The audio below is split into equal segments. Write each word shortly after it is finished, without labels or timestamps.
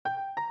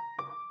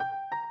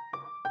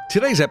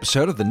Today's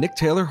episode of the Nick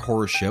Taylor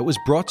Horror Show is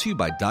brought to you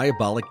by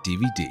Diabolic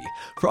DVD.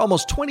 For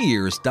almost 20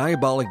 years,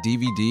 Diabolic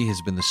DVD has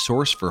been the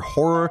source for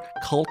horror,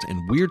 cult,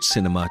 and weird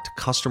cinema to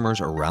customers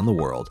around the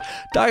world.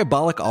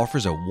 Diabolic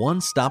offers a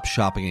one-stop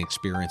shopping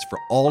experience for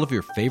all of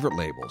your favorite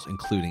labels,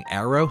 including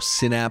Arrow,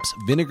 Synapse,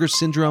 Vinegar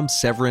Syndrome,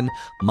 Severin,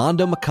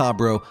 Mondo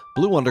Macabro,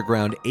 Blue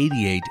Underground,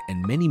 88,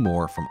 and many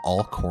more from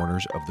all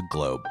corners of the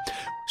globe.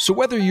 So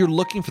whether you're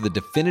looking for the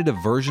definitive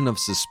version of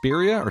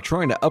Suspiria or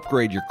trying to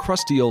upgrade your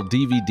crusty old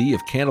DVD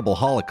of Cannibal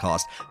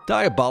Holocaust,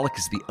 Diabolic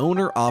is the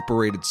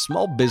owner-operated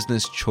small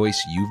business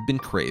choice you've been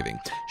craving.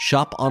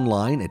 Shop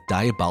online at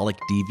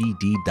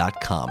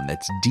diabolicdvd.com.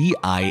 That's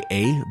DIABOLIK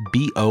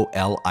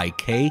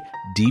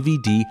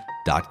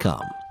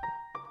DVD.com.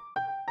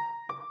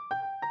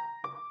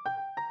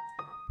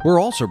 We're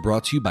also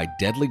brought to you by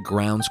Deadly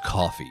Grounds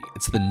Coffee.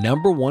 It's the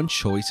 #1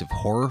 choice of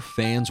horror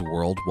fans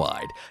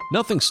worldwide.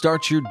 Nothing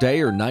starts your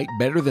day or night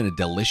better than a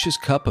delicious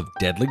cup of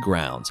Deadly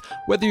Grounds.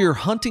 Whether you're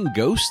hunting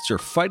ghosts or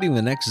fighting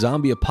the next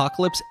zombie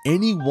apocalypse,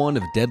 any one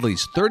of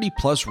Deadly's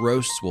 30-plus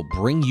roasts will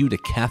bring you to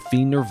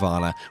caffeine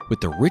nirvana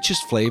with the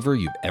richest flavor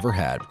you've ever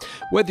had.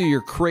 Whether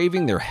you're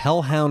craving their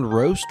Hellhound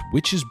Roast,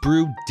 Witch's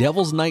Brew,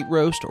 Devil's Night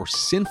Roast, or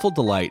Sinful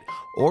Delight,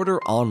 order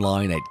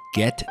online at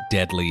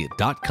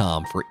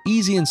getdeadly.com for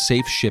easy and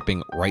safe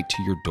shipping right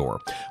to your door.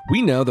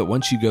 We know that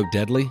once you go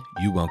deadly,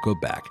 you won't go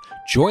back.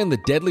 Join the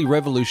deadly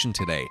revolution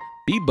today.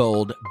 Be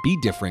bold, be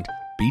different,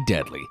 be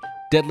deadly.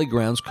 Deadly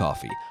Grounds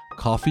Coffee.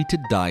 Coffee to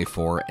die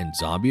for and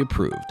zombie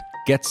approved.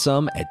 Get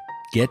some at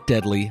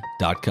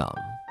getdeadly.com.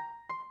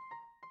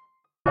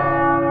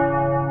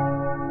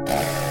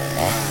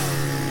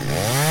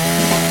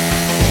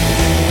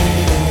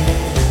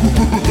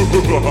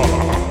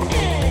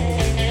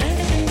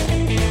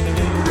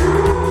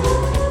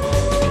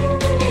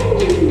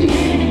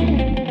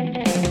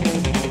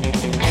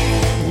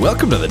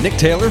 Welcome to the Nick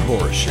Taylor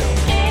Horror Show.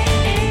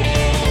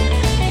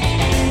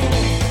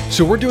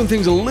 So we're doing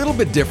things a little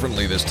bit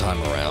differently this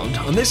time around.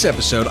 On this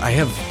episode, I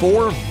have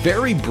 4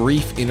 very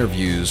brief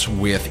interviews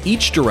with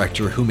each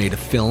director who made a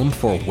film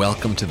for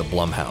Welcome to the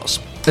Blumhouse.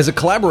 As a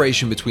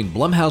collaboration between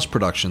Blumhouse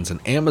Productions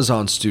and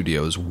Amazon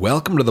Studios,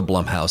 Welcome to the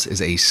Blumhouse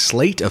is a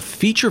slate of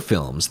feature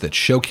films that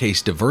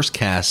showcase diverse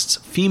casts,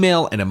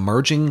 female and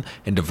emerging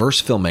and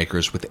diverse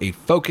filmmakers with a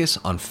focus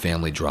on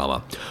family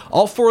drama.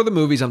 All 4 of the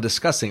movies I'm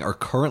discussing are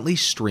currently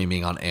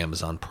streaming on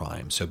Amazon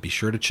Prime, so be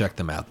sure to check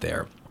them out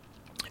there.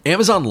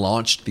 Amazon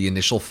launched the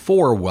initial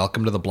 4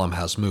 Welcome to the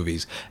Blumhouse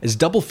movies as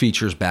double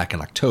features back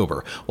in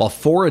October, while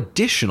 4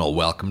 additional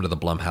Welcome to the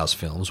Blumhouse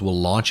films will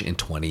launch in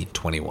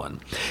 2021.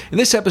 In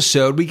this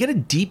episode, we get a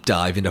deep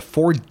dive into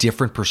 4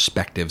 different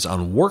perspectives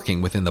on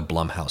working within the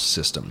Blumhouse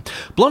system.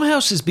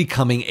 Blumhouse is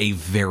becoming a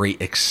very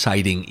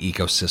exciting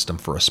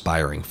ecosystem for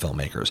aspiring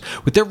filmmakers.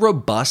 With their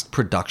robust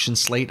production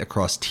slate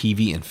across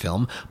TV and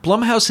film,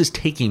 Blumhouse is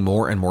taking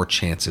more and more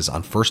chances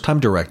on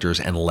first-time directors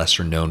and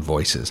lesser-known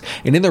voices.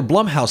 And in their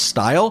Blumhouse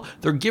style,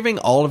 they're giving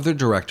all of their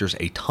directors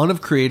a ton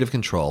of creative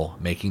control,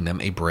 making them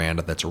a brand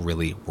that's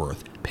really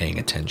worth paying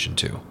attention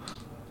to.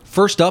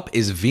 First up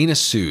is Veena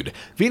Sood.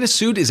 Veena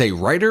Sood is a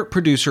writer,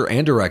 producer,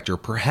 and director,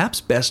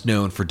 perhaps best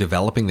known for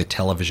developing the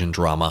television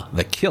drama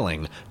The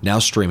Killing, now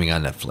streaming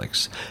on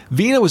Netflix.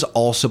 Veena was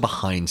also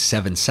behind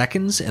 7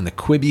 Seconds and the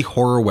Quibi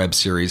horror web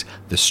series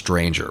The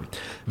Stranger.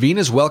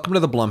 Veena's Welcome to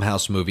the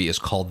Blumhouse movie is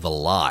called The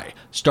Lie,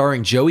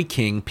 starring Joey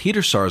King,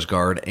 Peter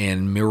Sarsgaard,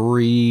 and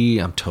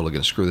I'm totally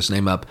going to screw this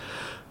name up,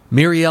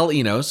 Muriel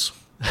Enos.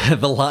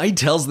 The Lie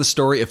tells the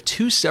story of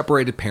 2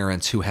 separated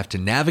parents who have to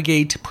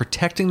navigate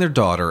protecting their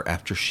daughter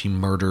after she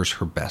murders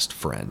her best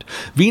friend.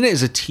 Veena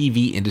is a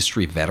TV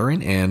industry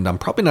veteran, and I'm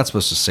probably not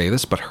supposed to say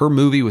this, but her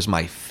movie was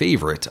my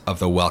favorite of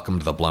the Welcome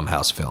to the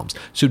Blumhouse films,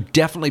 so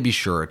definitely be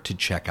sure to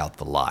check out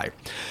The Lie.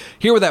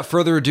 Here, without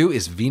further ado,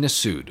 is Veena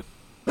Sood.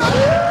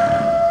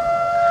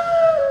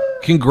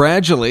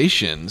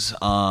 Congratulations.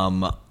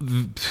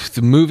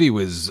 The movie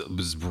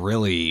was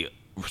really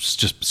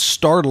just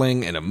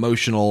startling and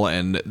emotional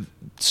and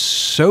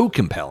so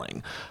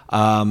compelling.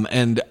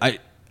 And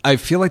I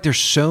feel like there's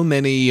so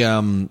many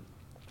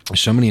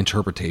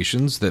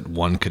interpretations that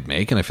one could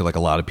make, and I feel like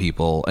a lot of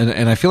people,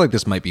 and I feel like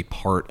this might be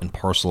part and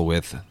parcel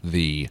with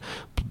the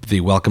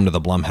Welcome to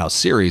the Blumhouse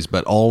series,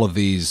 but all of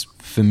these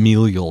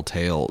familial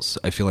tales,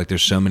 I feel like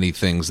there's so many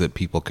things that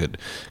people could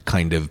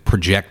kind of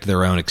project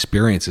their own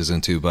experiences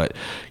into. But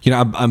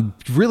I'm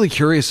really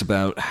curious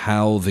about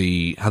how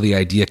the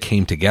idea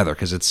came together,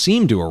 because it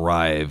seemed to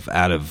arrive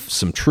out of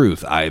some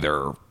truth,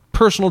 either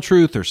personal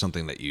truth or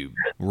something that you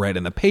read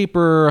in the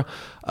paper.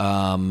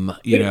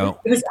 It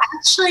was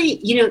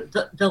actually,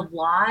 the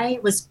Lie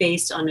was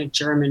based on a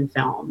German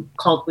film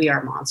called We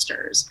Are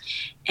Monsters.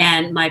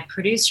 And my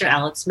producer,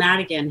 Alex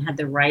Madigan, had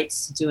the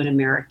rights to do an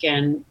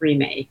American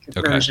remake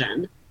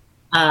version.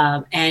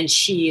 And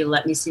she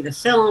let me see the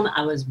film.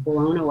 I was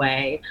blown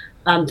away.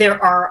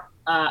 There are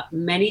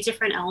many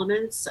different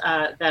elements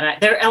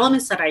there are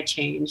elements that I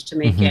changed to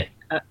make it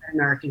an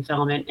American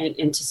film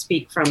and to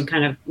speak from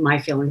kind of my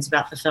feelings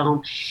about the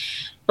film.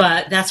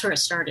 But that's where it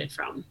started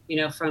from,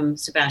 from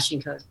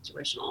Sebastian Coe's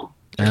original.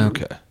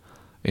 Okay.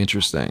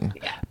 Interesting.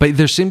 Yeah. But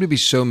there seem to be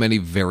so many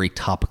very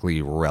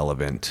topically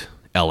relevant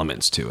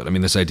elements to it. I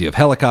mean, this idea of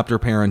helicopter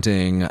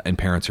parenting and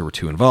parents who were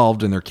too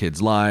involved in their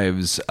kids'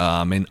 lives,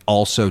 and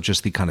also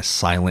just the kind of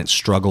silent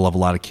struggle of a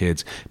lot of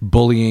kids,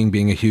 bullying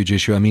being a huge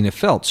issue. I mean, it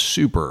felt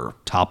super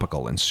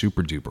topical and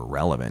super duper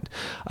relevant.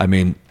 I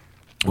mean,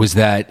 was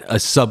that a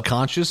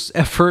subconscious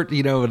effort,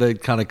 the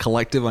kind of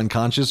collective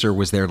unconscious, or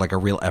was there like a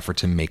real effort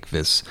to make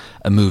this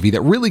a movie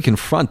that really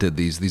confronted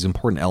these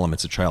important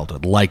elements of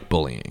childhood, like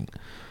bullying?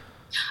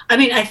 I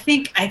mean, I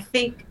think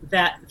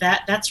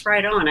that's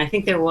right on. I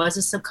think there was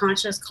a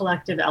subconscious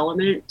collective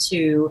element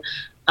to,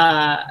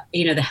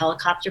 the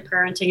helicopter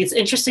parenting. It's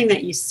interesting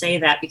that you say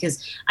that,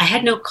 because I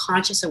had no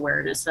conscious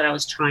awareness that I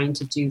was trying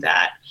to do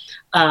that.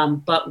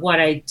 But what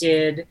I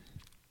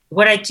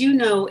do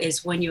know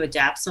is when you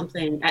adapt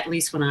something, at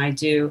least when I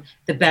do,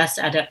 the best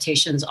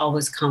adaptations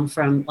always come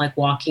from like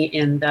walking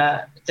in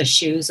the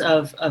shoes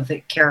of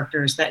the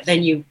characters that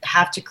then you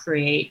have to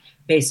create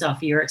based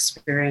off your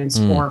experience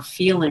or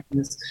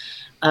feelings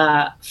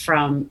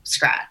from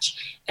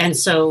scratch. And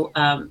so,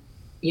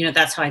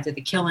 that's how I did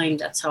The Killing.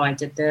 That's how I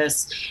did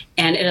this.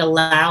 And it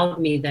allowed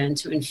me then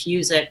to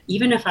infuse it,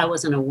 even if I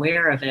wasn't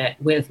aware of it,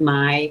 with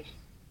my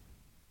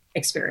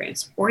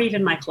experience or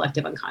even my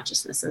collective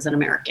unconsciousness as an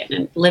American,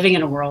 and living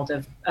in a world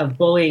of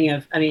bullying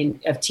of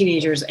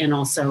teenagers, and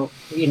also,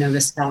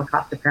 this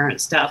helicopter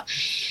parent stuff.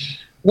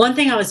 Two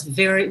things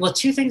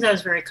I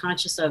was very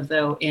conscious of,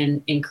 though,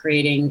 in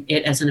creating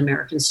it as an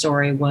American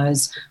story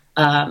was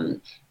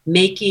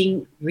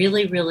making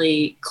really,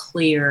 really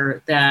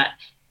clear that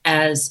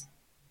as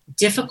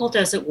difficult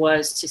as it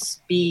was to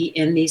be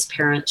in these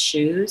parents'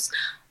 shoes,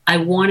 I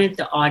wanted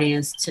the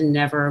audience to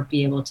never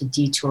be able to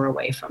detour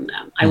away from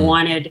them. I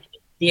wanted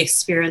the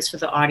experience for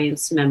the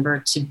audience member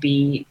to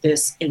be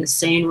this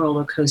insane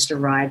roller coaster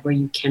ride where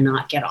you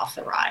cannot get off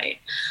the ride.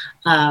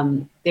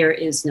 There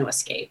is no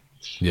escape.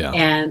 Yeah.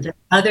 And the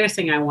other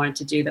thing I wanted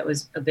to do that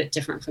was a bit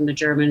different from the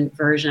German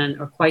version,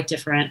 or quite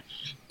different,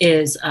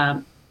 is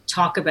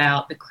talk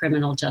about the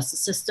criminal justice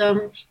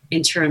system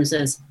in terms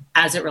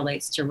as it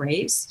relates to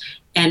race.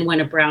 And when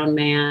a brown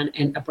man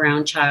and a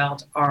brown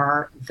child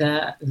are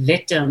the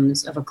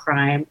victims of a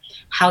crime,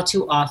 how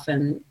too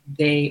often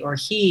they or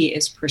he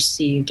is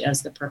perceived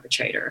as the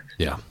perpetrator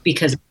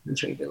because of the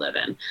country we live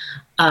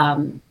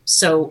in.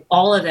 So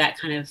all of that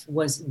kind of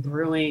was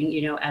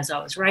brewing, as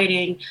I was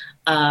writing.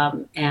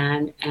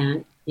 And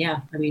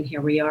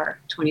here we are,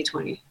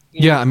 2020.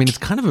 Yeah, I mean, it's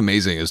kind of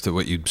amazing as to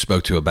what you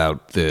spoke to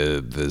about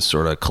the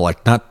sort of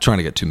not trying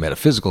to get too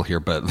metaphysical here,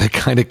 but the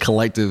kind of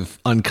collective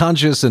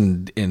unconscious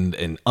and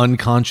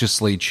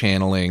unconsciously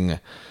channeling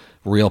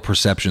real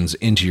perceptions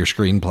into your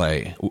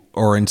screenplay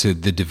or into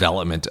the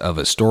development of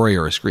a story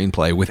or a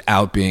screenplay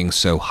without being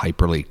so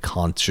hyperly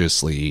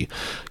consciously,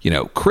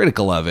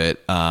 critical of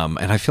it.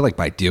 And I feel like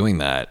by doing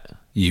that,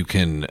 you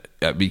can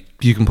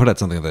put out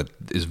something that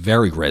is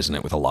very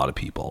resonant with a lot of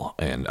people,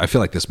 and I feel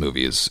like this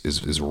movie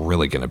is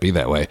really going to be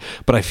that way.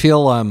 But I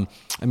feel,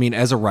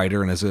 as a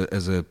writer and as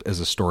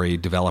a story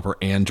developer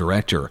and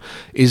director,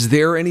 is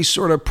there any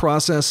sort of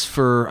process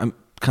for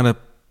kind of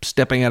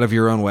stepping out of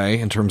your own way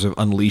in terms of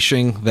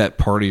unleashing that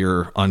part of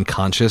your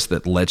unconscious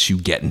that lets you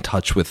get in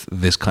touch with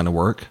this kind of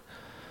work?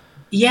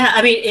 Yeah,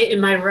 I mean, in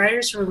my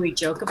writer's room, we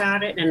joke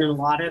about it, and in a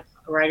lot of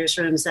writers'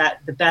 rooms, that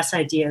the best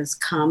ideas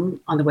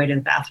come on the way to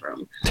the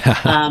bathroom.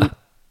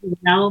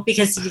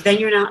 Because then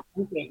you're not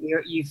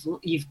thinking.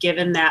 You've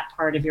given that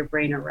part of your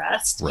brain a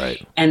rest,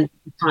 right? And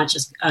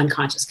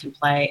unconscious can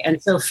play.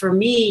 And so for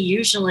me,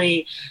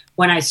 usually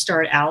when I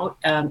start out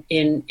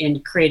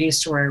in creating a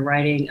story,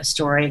 writing a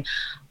story,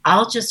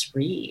 I'll just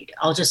read.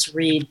 I'll just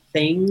read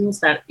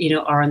things that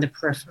are on the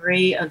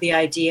periphery of the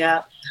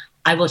idea.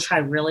 I will try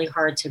really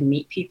hard to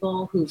meet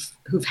people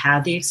who've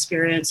had the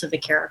experience of the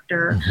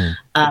character,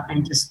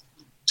 and just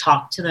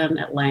talk to them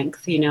at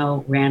length,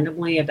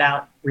 randomly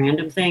about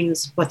random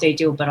things, what they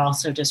do, but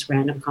also just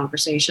random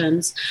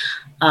conversations.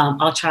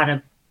 I'll try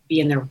to be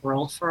in their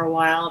world for a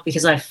while,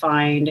 because I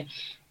find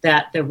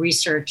that the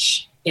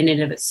research in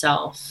and of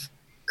itself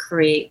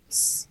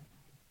creates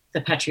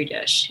the Petri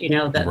dish,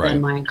 that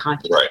then my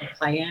unconscious can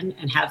play in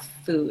and have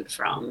food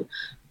from,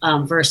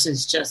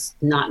 versus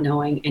just not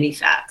knowing any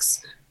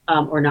facts.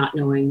 Or not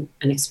knowing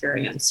an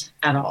experience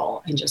at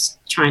all, and just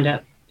trying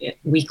to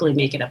weekly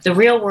make it up. The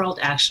real world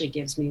actually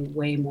gives me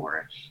way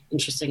more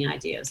interesting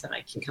ideas that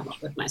I can come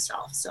up with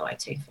myself, so I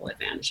take full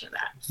advantage of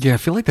that. Yeah, I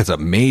feel like that's a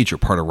major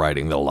part of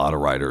writing that a lot of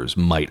writers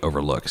might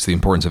overlook. It's the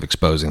importance of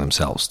exposing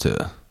themselves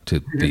to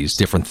these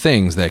different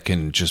things that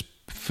can just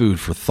food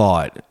for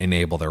thought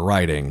enable their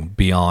writing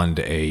beyond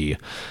a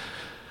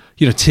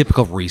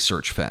typical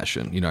research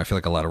fashion. I feel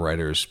like a lot of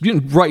writers,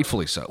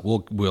 rightfully so,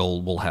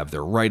 will have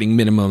their writing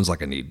minimums.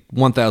 Like I need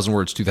 1,000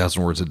 words,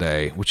 2,000 words a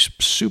day, which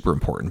is super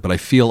important. But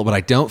what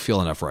I don't feel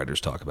enough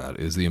writers talk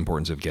about is the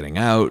importance of getting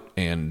out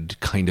and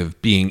kind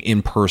of being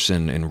in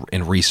person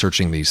and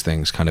researching these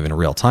things kind of in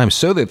real time,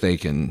 so that they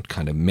can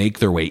kind of make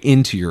their way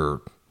into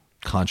your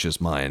conscious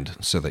mind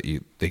so that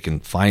they can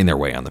find their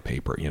way on the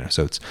paper,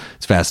 so it's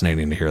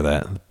fascinating to hear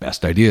that the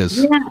best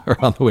ideas are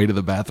on the way to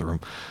the bathroom.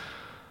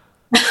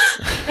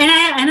 and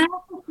I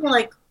also feel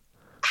like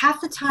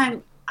half the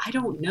time I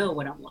don't know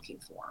what I'm looking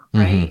for,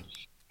 right?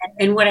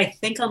 And what I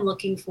think I'm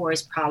looking for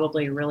is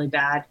probably a really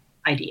bad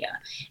idea.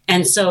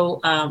 And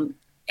so so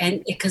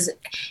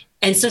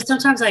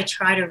sometimes I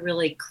try to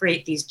really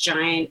create these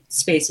giant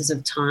spaces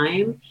of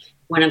time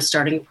when I'm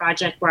starting a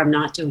project where I'm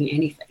not doing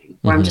anything,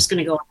 where I'm just going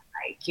to go on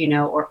a hike,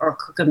 or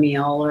cook a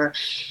meal, or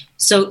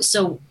so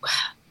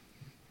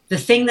the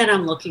thing that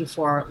I'm looking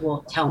for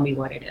will tell me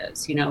what it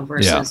is,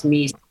 versus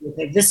me.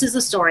 This is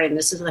the story and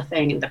this is the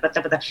thing. And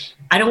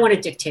I don't want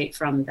to dictate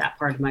from that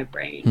part of my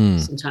brain.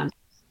 Sometimes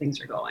things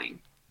are going.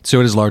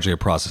 So it is largely a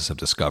process of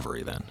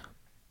discovery then.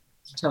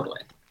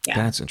 Totally. Yeah.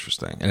 That's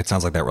interesting. And it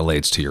sounds like that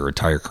relates to your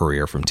entire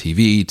career from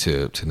TV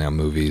to now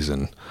movies.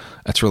 And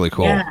that's really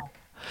cool. Yeah.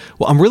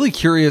 Well, I'm really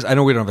curious. I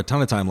know we don't have a ton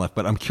of time left,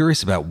 but I'm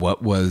curious about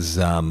what was,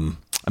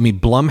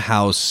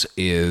 Blumhouse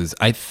is,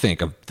 I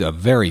think, a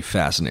very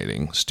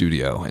fascinating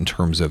studio in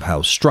terms of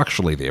how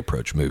structurally they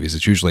approach movies.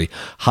 It's usually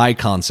high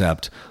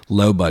concept,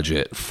 low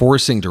budget,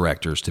 forcing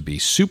directors to be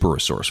super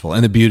resourceful.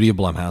 And the beauty of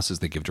Blumhouse is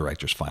they give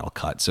directors final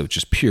cut. So it's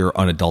just pure,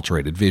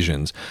 unadulterated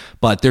visions.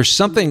 But there's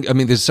something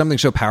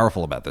so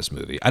powerful about this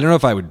movie. I don't know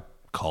if I would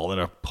call it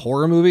a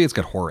horror movie. It's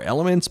got horror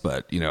elements,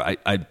 but,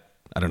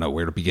 I don't know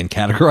where to begin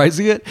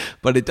categorizing it,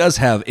 but it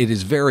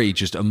is very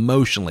just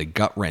emotionally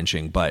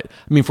gut-wrenching. But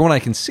from what I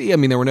can see,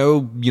 there were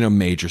no,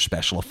 major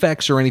special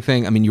effects or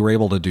anything. You were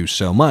able to do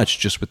so much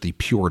just with the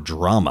pure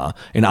drama.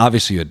 And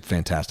obviously you had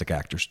fantastic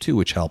actors too,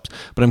 which helped.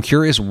 But I'm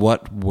curious,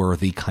 what were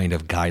the kind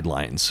of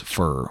guidelines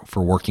for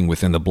working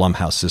within the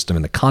Blumhouse system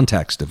in the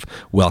context of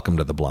Welcome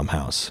to the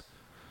Blumhouse?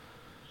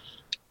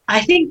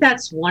 I think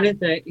that's one of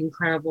the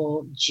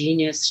incredible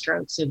genius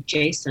strokes of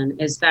Jason,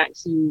 is that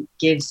he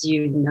gives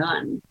you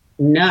no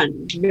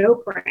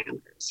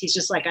parameters. He's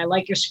just like, I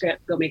like your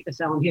script, go make the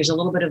film. Here's a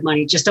little bit of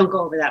money. Just don't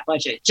go over that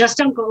budget. Just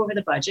don't go over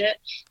the budget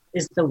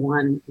is the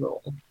one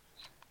rule.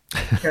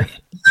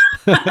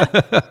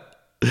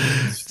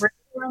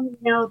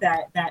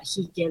 That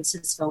he gives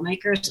his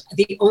filmmakers.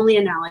 The only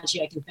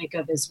analogy I can think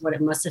of is what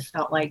it must have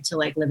felt like to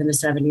live in the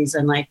 70s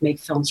and make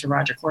films for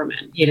Roger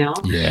Corman, Yeah.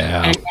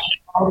 And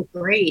all the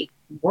great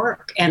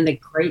work and the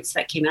greats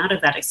that came out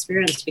of that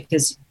experience,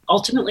 because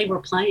ultimately we're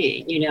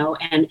playing,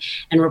 and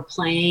we're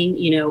playing,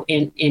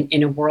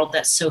 in a world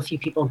that so few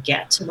people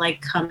get to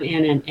come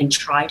in and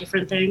try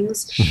different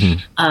things.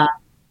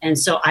 And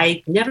so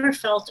I never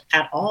felt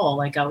at all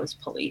like I was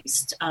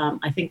policed.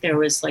 I think there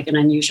was an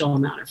unusual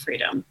amount of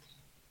freedom.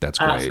 That's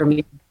great. For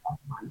me.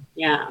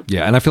 Yeah.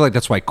 Yeah. And I feel like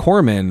that's why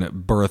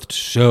Corman birthed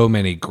so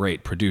many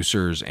great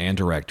producers and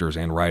directors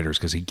and writers,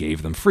 because he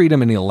gave them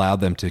freedom and he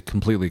allowed them to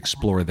completely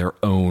explore their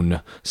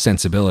own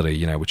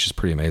sensibility, which is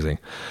pretty amazing.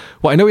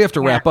 Well, I know we have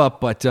to wrap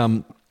up, but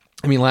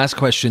last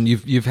question.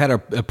 You've had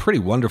a pretty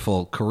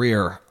wonderful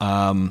career.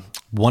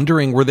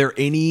 Wondering, were there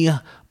any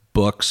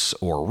books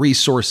or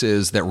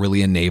resources that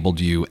really enabled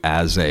you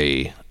as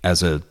a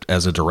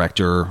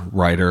director,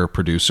 writer,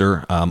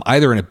 producer,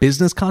 either in a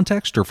business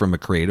context or from a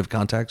creative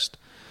context?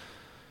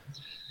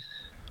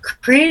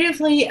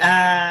 Creatively,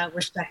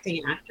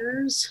 Respecting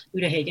Actors,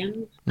 Uta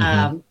Hagen,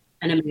 an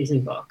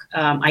amazing book.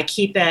 I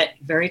keep it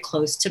very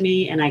close to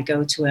me and I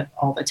go to it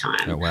all the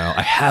time. Oh, wow.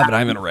 I have it. I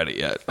haven't read it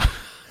yet.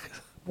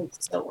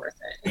 It's so worth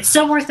it. It's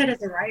so worth it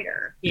as a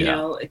writer,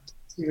 to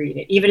read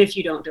it, even if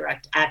you don't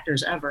direct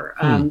actors ever,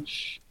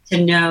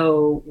 to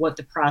know what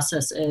the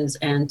process is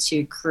and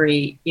to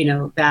create,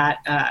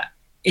 that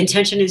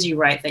intention is you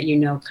write, that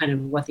kind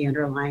of what the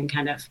underlying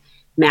kind of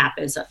map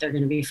is that they're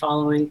going to be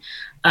following.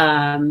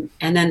 And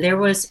then there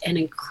was an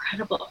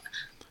incredible,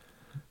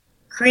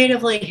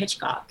 creatively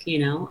Hitchcock,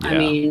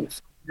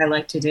 I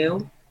like to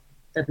do,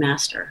 the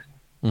master.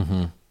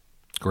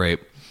 Great.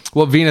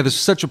 Well, Veena, this is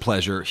such a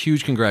pleasure.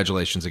 Huge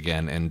congratulations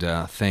again. And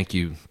thank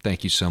you.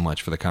 Thank you so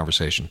much for the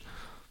conversation.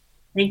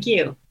 Thank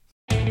you.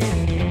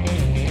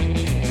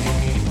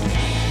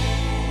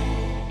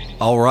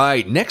 All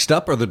right, next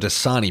up are the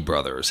Dasani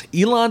brothers.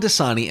 Ilan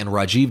Dasani and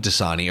Rajiv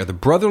Dasani are the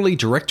brotherly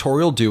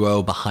directorial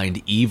duo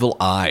behind Evil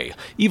Eye.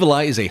 Evil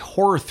Eye is a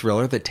horror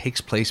thriller that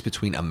takes place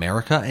between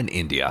America and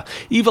India.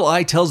 Evil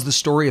Eye tells the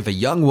story of a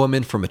young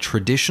woman from a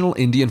traditional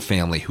Indian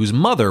family whose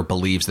mother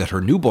believes that her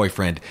new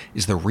boyfriend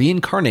is the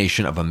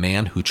reincarnation of a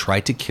man who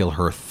tried to kill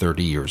her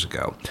 30 years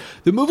ago.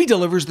 The movie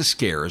delivers the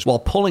scares while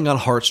pulling on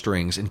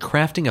heartstrings and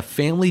crafting a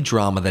family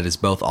drama that is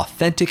both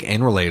authentic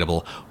and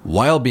relatable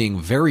while being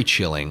very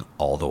chilling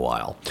all the while.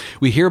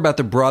 We hear about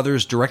the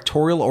brothers'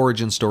 directorial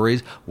origin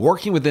stories,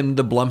 working within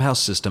the Blumhouse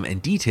system,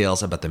 and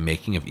details about the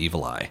making of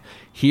Evil Eye.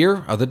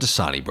 Here are the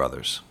Dasani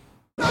brothers.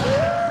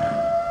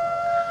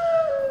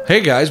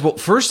 Hey guys, well,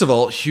 first of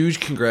all,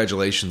 huge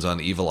congratulations on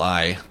Evil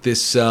Eye.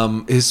 This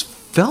is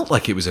felt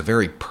like it was a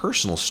very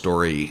personal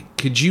story.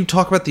 Could you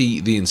talk about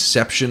the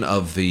inception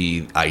of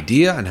the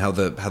idea and how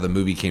the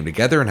movie came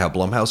together and how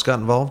Blumhouse got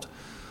involved?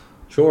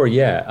 Sure,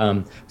 yeah. I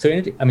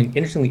mean,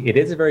 interestingly, it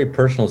is a very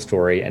personal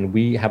story, and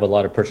we have a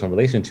lot of personal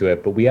relation to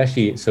it. But we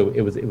actually, so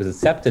it was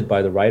accepted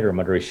by the writer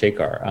Madhuri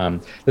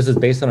Shekhar. This is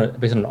based on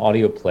an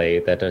audio play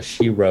that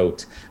she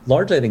wrote,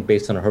 largely I think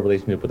based on her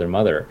relationship with her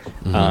mother.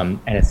 And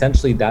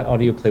essentially, that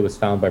audio play was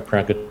found by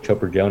Priyanka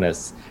Chopra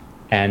Jonas,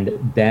 and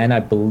then I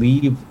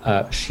believe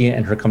she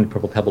and her company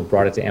Purple Pebble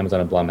brought it to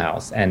Amazon and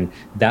Blumhouse, and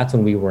that's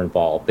when we were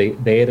involved.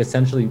 They had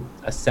essentially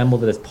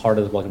assembled it as part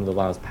of the Welcome to the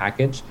Blumhouse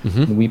package,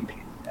 and we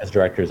as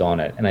directors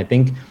on it. And I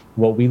think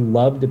what we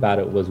loved about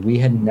it was we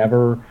had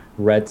never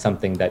read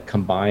something that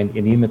combined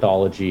Indian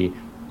mythology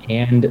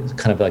and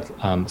kind of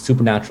like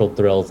supernatural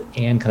thrills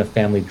and kind of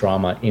family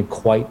drama in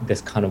quite this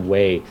kind of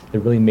way that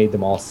really made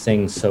them all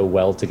sing so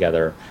well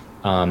together.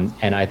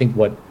 And I think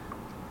what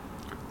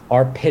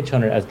our pitch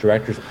on it as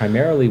directors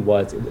primarily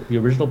was, the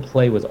original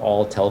play was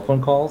all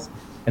telephone calls.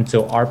 And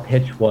so our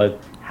pitch was,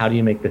 how do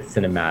you make this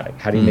cinematic?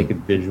 How do you make it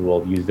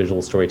visual, use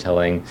visual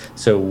storytelling?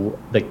 So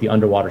like the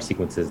underwater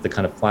sequences, the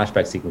kind of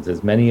flashback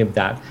sequences, many of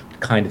that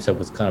kind of stuff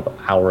was kind of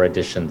our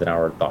additions and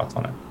our thoughts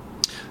on it.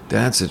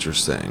 That's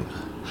interesting.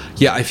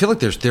 Yeah, I feel like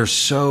there's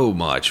so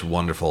much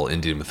wonderful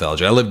Indian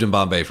mythology. I lived in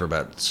Bombay for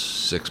about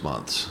 6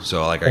 months,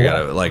 so like I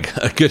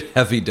got a good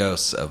heavy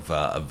dose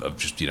of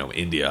just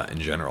India in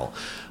general.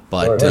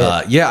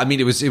 But yeah, I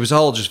mean, it was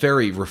all just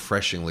very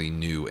refreshingly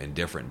new and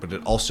different, but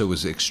it also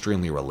was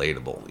extremely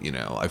relatable.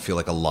 I feel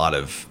like a lot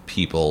of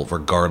people,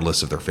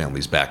 regardless of their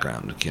family's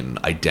background, can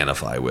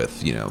identify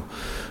with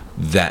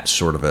that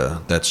sort of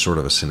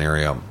a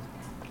scenario,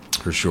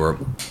 for sure.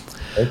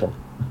 Very cool.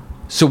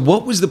 So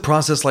what was the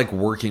process like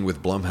working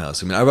with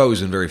Blumhouse? I mean, I've always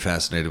been very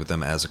fascinated with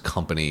them as a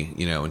company,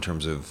 in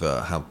terms of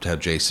how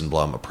Jason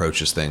Blum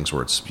approaches things,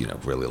 where it's,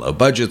 really low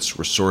budgets,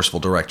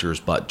 resourceful directors,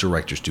 but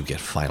directors do get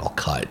final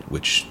cut,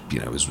 which,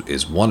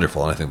 is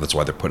wonderful. And I think that's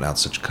why they're putting out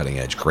such cutting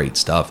edge, great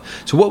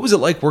stuff. So what was it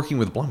like working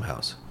with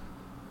Blumhouse?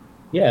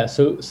 Yeah,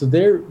 so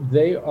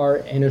they are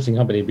an interesting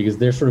company because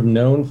they're sort of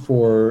known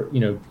for,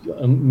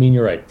 I mean,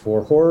 you're right,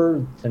 for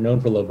horror. They're known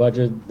for low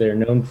budget. They're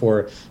known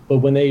for, but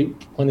when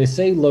they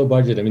say low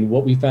budget, I mean,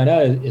 what we found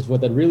out is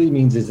what that really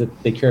means is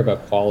that they care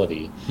about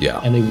quality.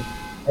 Yeah, and they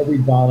every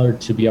dollar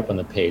to be up on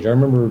the page. I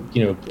remember,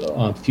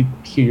 a few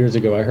years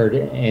ago, I heard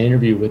an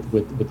interview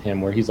with him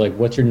where he's like,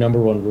 "What's your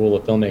number one rule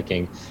of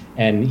filmmaking?"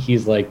 And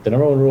he's like, "The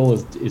number one rule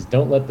is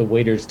don't let the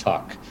waiters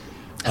talk."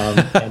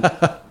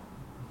 And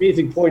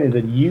basic point is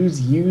that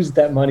use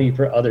that money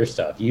for other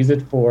stuff. Use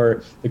it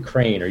for the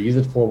crane, or use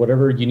it for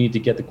whatever you need to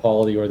get the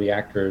quality, or the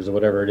actors, or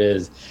whatever it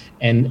is.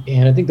 And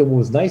I think that what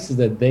was nice is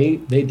that they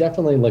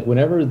definitely, like,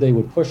 whenever they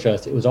would push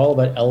us, it was all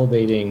about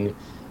elevating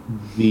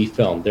the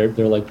film. They're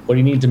like, what do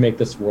you need to make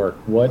this work?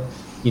 What,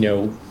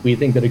 we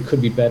think that it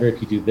could be better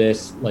if you do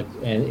this. Like,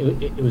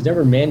 and it was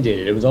never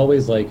mandated. It was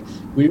always like,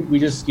 we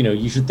just,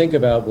 you should think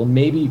about, well,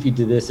 maybe if you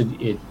did this,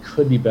 it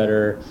could be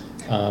better.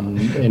 And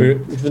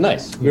it was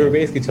nice. We were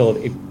basically told,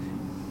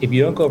 if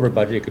you don't go over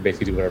budget, you could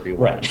basically do whatever you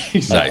want.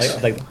 Right.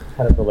 Nice. Like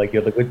kind of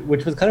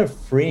which was kind of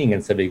freeing,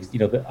 and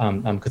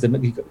because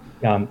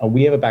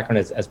we have a background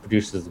as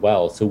producers as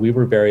well. So we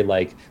were very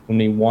like, when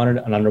we wanted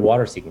an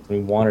underwater sequence,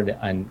 when we wanted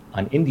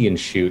an Indian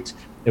shoot,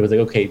 it was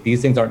like, okay,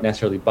 these things aren't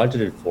necessarily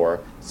budgeted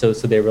for. So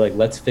they were like,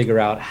 let's figure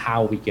out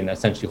how we can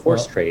essentially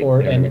horse trade.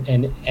 Or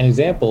an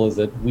example is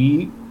that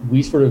we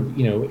sort of,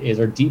 is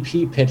our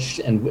DP pitched,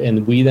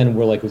 and we then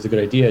were like, it was a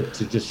good idea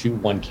to just shoot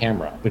one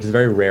camera, which is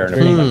very rare and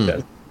everything like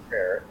this.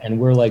 And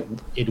we're like,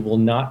 it will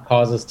not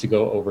cause us to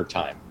go over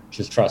time.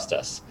 Just trust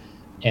us.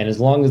 And as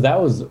long as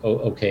that was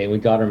okay, and we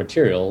got our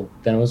material,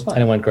 then it was fine.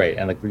 And it went great.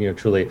 And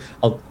truly,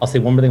 I'll say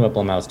one more thing about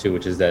Blumhouse too,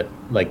 which is that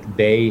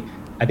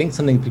I think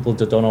something people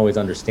don't always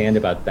understand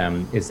about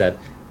them is that,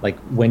 like,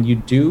 when you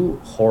do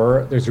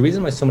horror, there's a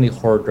reason why so many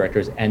horror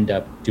directors end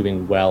up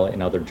doing well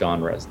in other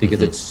genres,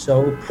 because it's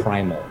so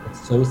primal,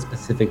 it's so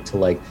specific to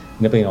like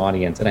nipping an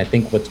audience. And I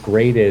think what's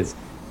great is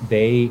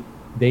they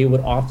would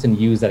often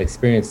use that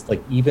experience,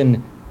 like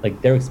even like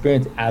their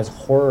experience as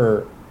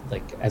horror,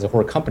 like as a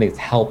horror company, it's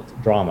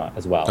helped drama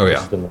as well. Oh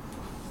yeah.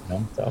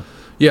 So.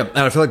 Yeah, and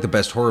I feel like the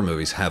best horror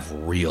movies have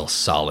real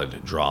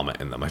solid drama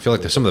in them. I feel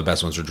like some of the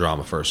best ones are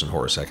drama first and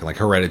horror second. Like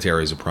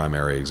Hereditary is a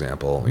primary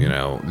example.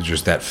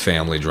 Just that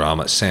family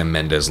drama, Sam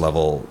Mendes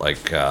level, like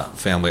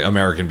family,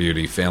 American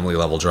Beauty, family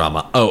level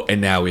drama. Oh, and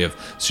now we have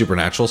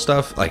supernatural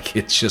stuff. Like,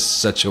 it's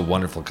just such a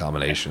wonderful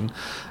combination,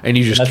 and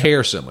you just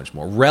care so much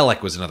more.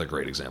 Relic was another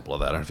great example of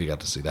that. I don't know if you got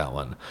to see that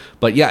one,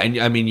 but yeah, and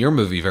I mean your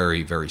movie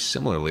very, very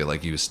similarly.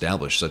 Like, you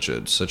established such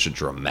a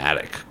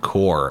dramatic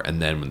core, and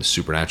then when the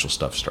supernatural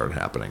stuff started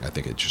happening, I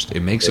think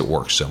it makes it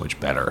work so much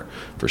better,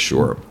 for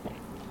sure.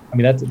 I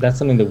mean, that's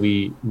something that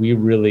we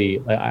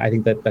really, I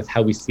think that's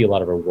how we see a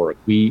lot of our work.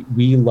 We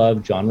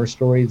love genre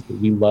stories, but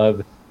we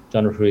love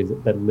genre stories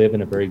that live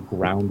in a very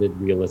grounded,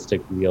 realistic,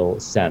 real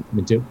sense. I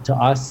mean, to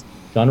us,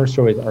 genre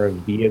stories are a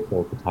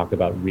vehicle to talk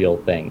about real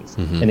things.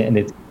 And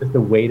it's just a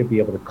way to be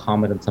able to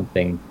comment on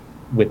something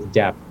with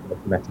depth,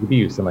 like domestic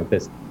abuse and like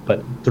this,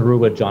 but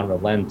through a genre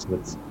lens.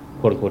 So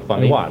quote unquote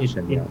fun to watch.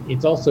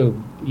 It's also,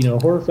 a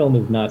horror film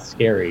is not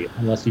scary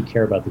unless you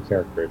care about the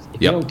characters.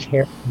 If you don't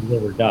care if they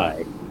live or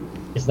die,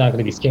 it's not going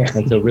to be scary.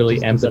 And so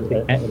really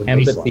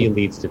empathy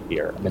leads to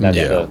fear. I mean, that's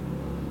the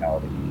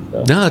reality.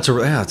 So. No, it's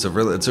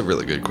a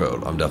really good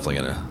quote. I'm definitely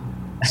going to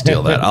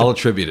steal that. I'll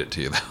attribute it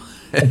to you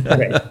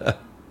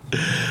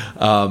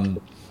though.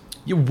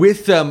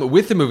 With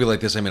a movie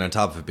like this, I mean, on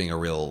top of it being a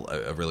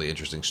really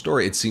interesting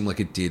story, it seemed like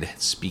it did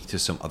speak to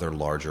some other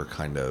larger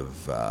kind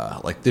of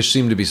like there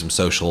seemed to be some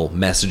social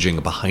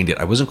messaging behind it.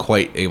 I wasn't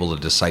quite able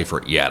to decipher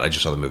it yet. I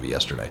just saw the movie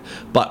yesterday.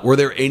 But were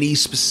there any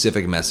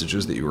specific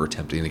messages that you were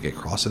attempting to get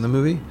across in the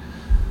movie?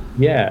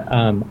 Yeah,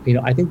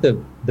 I think the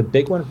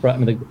big one for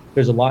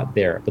there's a lot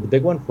there, but the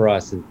big one for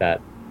us is that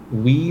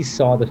we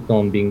saw the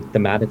film being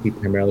thematically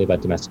primarily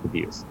about domestic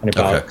abuse and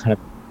about kind of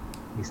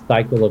the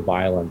cycle of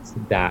violence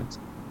that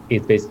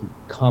is basically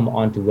come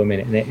onto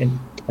women, and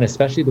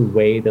especially the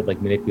way that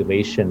like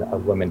manipulation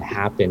of women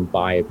happen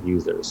by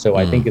abusers. So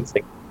I think it's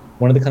like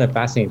one of the kind of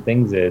fascinating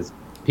things is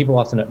people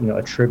often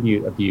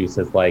attribute abuse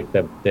as like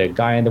the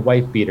guy in the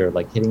wife beater,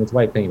 like hitting his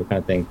wife, kind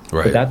of thing.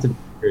 Right. But that's a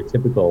very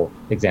typical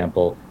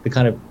example. The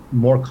kind of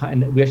more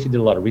and we actually did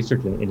a lot of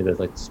research into this,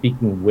 like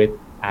speaking with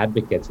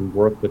advocates who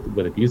work with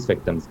abuse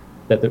victims.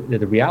 That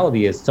the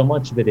reality is so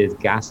much of it is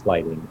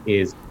gaslighting,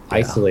 is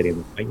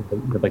isolating,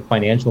 like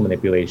financial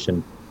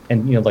manipulation.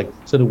 And,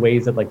 so the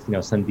ways that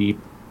Sandeep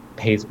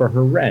pays for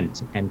her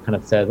rent and kind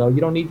of says, oh, you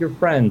don't need your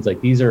friends.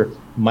 Like these are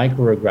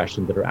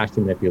microaggressions that are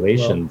actually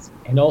manipulations.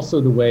 Well, and also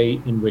the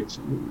way in which,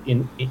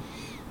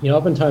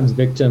 oftentimes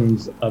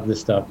victims of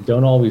this stuff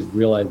don't always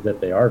realize that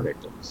they are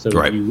victims. So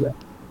you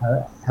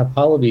have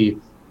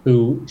Pallavi,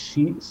 who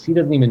she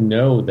doesn't even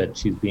know that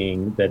she's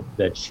being,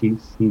 that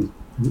she's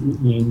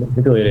being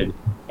manipulated,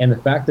 and the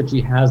fact that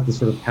she has this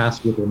sort of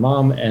past with her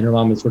mom, and her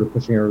mom is sort of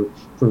pushing her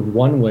sort of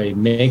one way,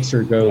 makes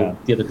her go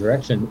the other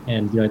direction.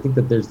 And I think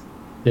that there's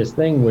this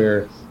thing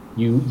where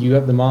you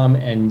have the mom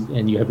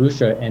and you have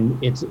Usha, and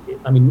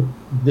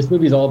this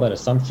movie is all about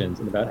assumptions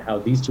and about how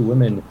these two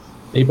women,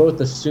 they both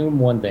assume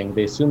one thing,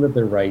 they assume that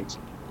they're right,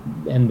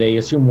 and they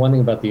assume one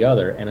thing about the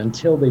other, and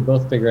until they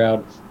both figure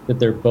out that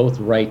they're both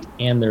right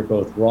and they're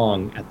both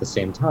wrong at the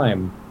same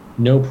time,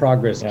 no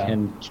progress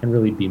can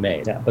really be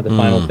made. Yeah. But the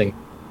final thing,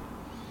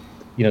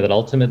 that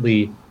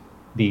ultimately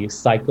the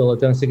cycle of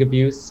domestic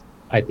abuse,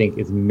 I think,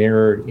 is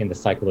mirrored in the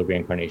cycle of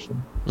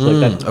reincarnation. So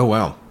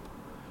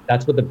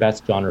that's what the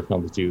best genre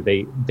films do.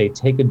 They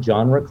take a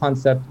genre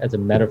concept as a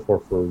metaphor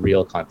for a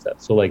real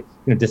concept. So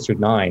District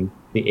 9,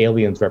 the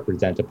aliens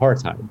represent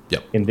apartheid.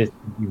 Yep.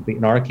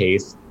 In our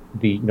case,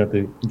 the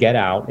Get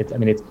Out,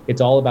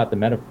 it's all about the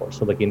metaphor.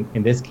 So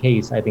in this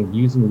case, I think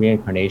using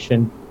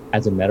reincarnation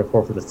as a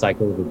metaphor for the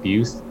cycle of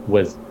abuse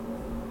was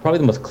probably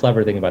the most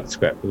clever thing about the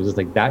script. It was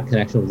just that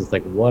connection was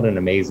just what an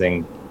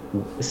amazing,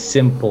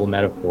 simple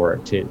metaphor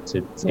to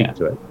speak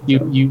to it.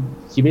 You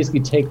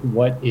basically take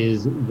what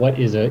is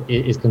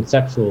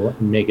conceptual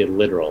and make it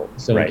literal.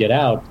 So in Get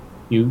Out,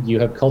 you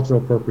have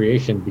cultural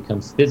appropriation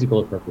becomes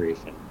physical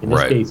appropriation. In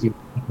this case,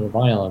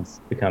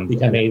 violence becomes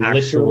a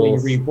literally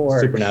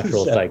reborn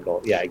supernatural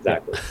cycle. Yeah,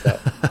 exactly. So.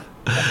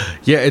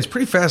 Yeah, it's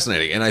pretty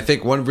fascinating. And I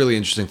think one really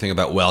interesting thing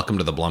about Welcome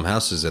to the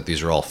Blumhouse is that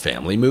these are all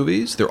family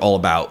movies. They're all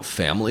about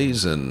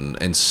families,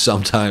 and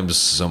sometimes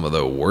some of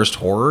the worst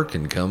horror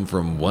can come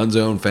from one's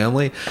own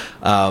family.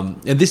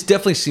 And this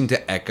definitely seemed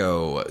to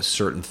echo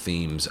certain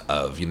themes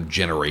of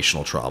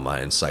generational trauma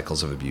and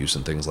cycles of abuse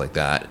and things like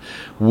that.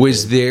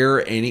 Was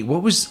there any...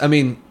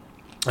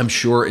 I'm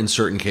sure in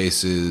certain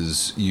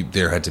cases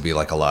there had to be a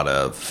lot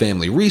of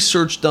family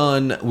research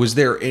done. Was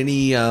there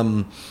any...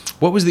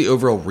 what was the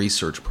overall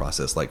research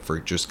process like for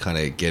just kind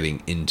of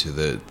getting into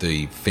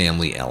the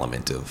family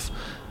element of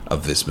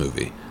this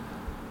movie?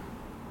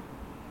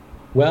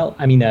 Well,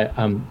 I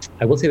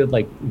will say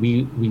that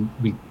we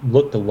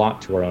looked a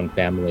lot to our own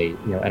family,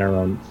 and our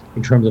own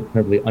in terms of kind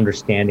of really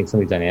understanding some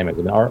of these dynamics.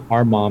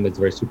 Our mom is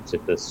very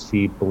superstitious.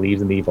 She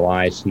believes in the evil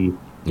eye. She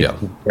is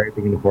very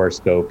big into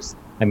horoscopes.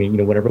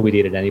 Whenever we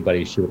dated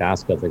anybody, she would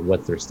ask us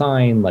what's their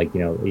sign,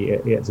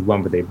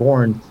 when were they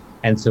born?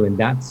 And so in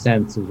that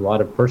sense, there's a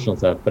lot of personal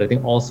stuff, but I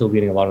think also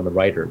leaning a lot on the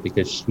writer,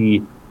 because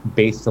she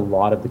based a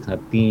lot of the kind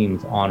of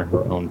themes on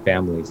her own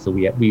family. So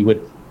we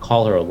would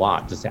call her a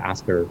lot just to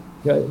ask her,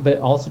 but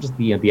also just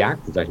the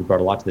actors actually brought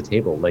a lot to the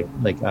table.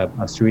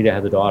 Sarita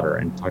has a daughter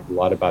and talked a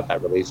lot about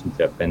that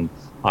relationship. And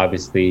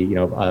obviously,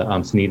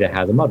 Sunita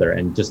has a mother,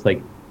 and just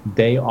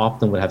they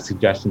often would have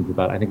suggestions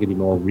about, I think it'd be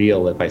more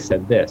real if I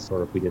said this,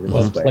 or if we did it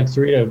this way.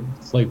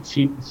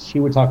 Sarita, she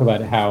would talk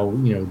about how,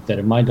 that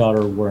if my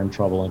daughter were in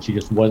trouble and she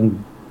just wasn't,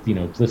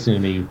 listening to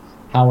me,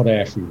 how would I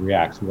actually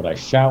react? Would I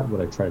shout?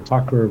 Would I try to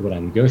talk to her? Would I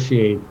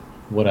negotiate?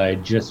 Would I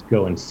just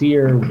go and see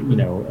her?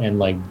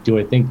 And do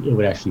I think it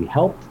would actually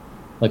help?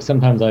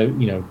 Sometimes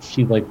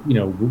she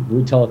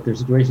would tell us there's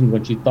situations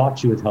when she thought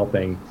she was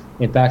helping.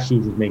 In fact, she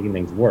was just making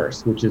things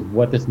worse, which is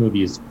what this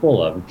movie is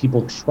full of.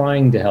 People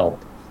trying to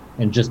help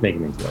and just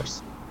making things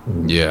worse.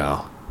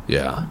 Yeah.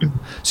 Yeah.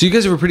 So you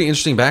guys have a pretty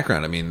interesting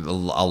background. I mean, a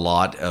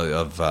lot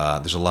of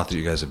there's a lot that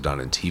you guys have done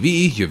in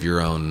TV. You have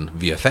your own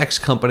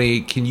VFX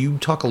company. Can you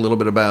talk a little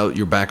bit about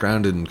your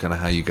background and kind of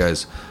how you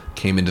guys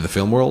came into the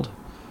film world?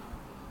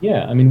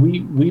 Yeah, I mean,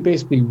 we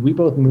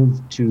both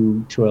moved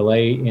to LA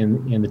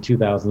in the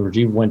 2000s.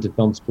 Rajiv went to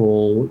film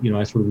school.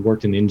 I sort of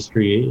worked in the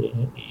industry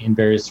in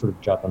various sort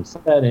of jobs on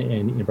set and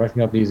in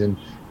production companies, and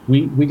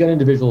we got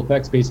into visual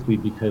effects basically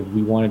because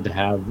we wanted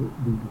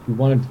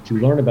to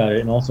learn about it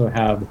and also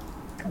have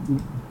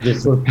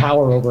this sort of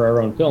power over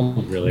our own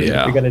films. Really,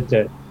 yeah. We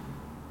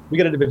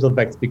got into visual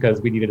effects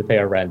because we needed to pay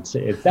our rent.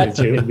 That's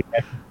the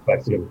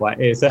question of why.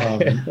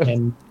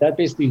 And that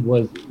basically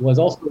was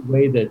also a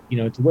way that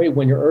it's a way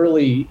when you're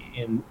early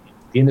in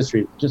the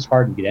industry, it's just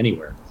hard to get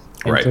anywhere.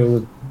 And right. So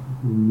to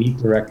meet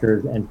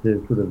directors and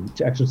to sort of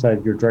to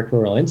exercise your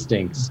directorial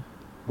instincts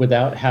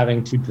without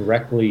having to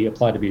directly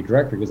apply to be a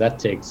director, because that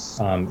takes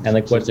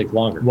takes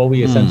longer. Well,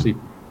 we essentially,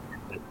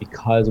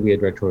 because we had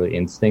directorial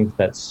instincts,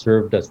 that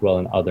served us well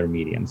in other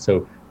mediums.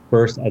 So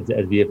first, as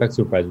VFX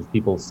supervisors,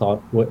 people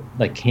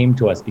came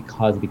to us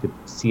because we could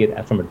see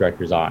it from a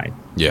director's eye.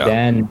 Yeah.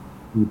 Then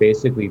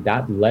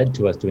that led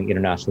to us doing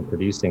international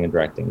producing and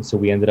directing. So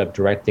we ended up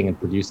directing and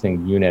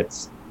producing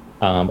units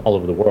all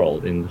over the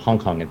world, in Hong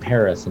Kong and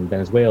Paris and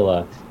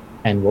Venezuela.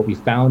 And what we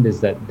found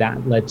is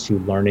that led to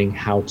learning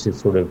how to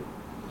sort of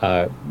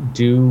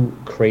do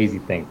crazy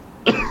things,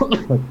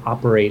 like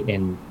operate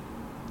in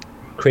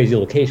crazy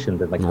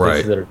locations and like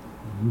places that are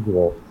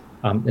unusual,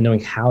 and knowing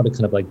how to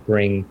kind of like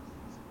bring.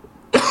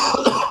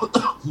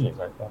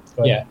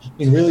 Yeah,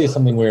 it really is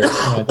something where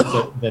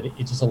that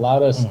it just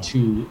allowed us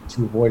to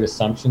avoid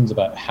assumptions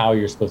about how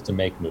you're supposed to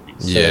make movies.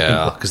 So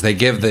yeah, because they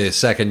give the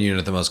second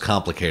unit the most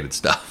complicated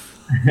stuff.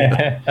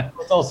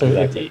 It's also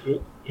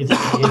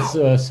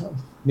it's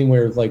something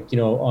where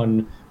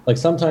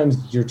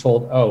sometimes you're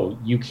told, oh,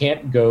 you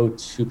can't go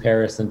to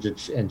Paris and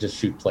just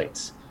shoot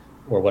plates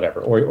or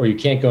whatever, or you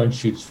can't go and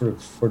shoot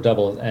for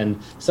doubles, and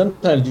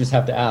sometimes you just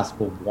have to ask,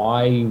 well,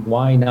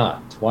 why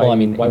not? Why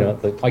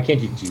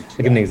can't you do? To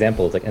give an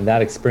example, and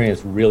that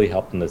experience really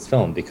helped in this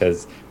film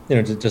because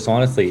just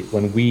honestly,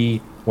 when we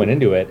went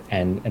into it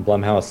and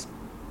Blumhouse,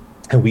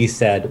 and we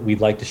said we'd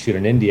like to shoot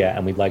in India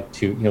and we'd like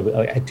to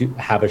to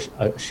have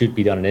a shoot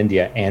be done in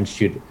India and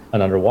shoot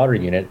an underwater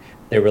unit,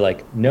 they were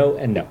like no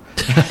and no.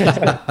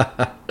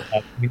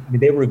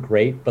 They were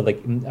great, but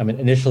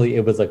initially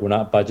it was like, we're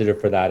not budgeted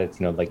for that. It's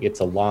it's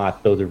a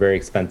lot. Those are very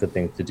expensive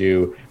things to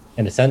do.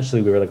 And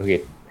essentially we were like,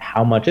 okay,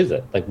 how much is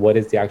it? Like, what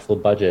is the actual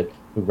budget?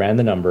 We ran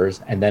the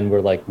numbers, and then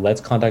we're like,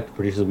 let's contact the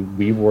producers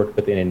we worked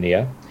with in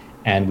India,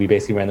 and we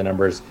basically ran the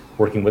numbers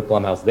working with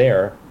Blumhouse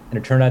there, and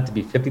it turned out to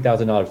be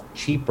 $50,000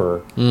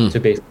 cheaper to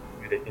basically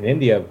shoot it in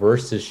India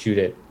versus shoot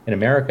it in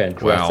America and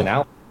dress it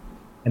out.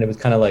 And it was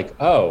kind of like,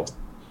 oh.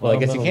 Well, I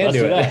guess you can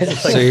do it.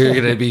 So you're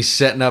going to be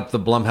setting up the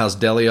Blumhouse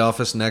deli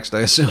office next,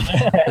 I assume.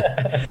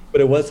 But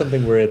it was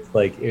something where it's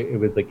like it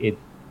was like it.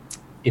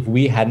 If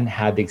we hadn't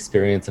had the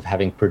experience of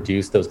having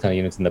produced those kind of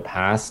units in the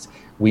past,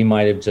 we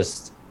might have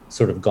just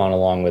sort of gone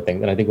along with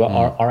things. And I think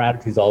our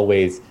attitude is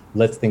always,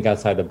 let's think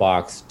outside the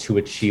box to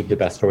achieve the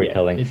best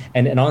storytelling. Yeah,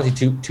 and honestly,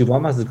 to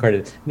Blumhouse's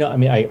credit,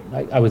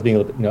 I was being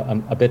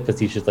a bit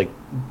facetious. Like,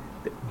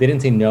 they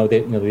didn't say no.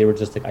 They were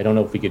just like, I don't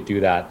know if we could do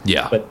that.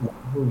 Yeah. But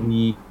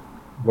we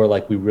were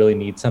like, we really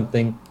need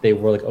something. They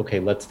were like,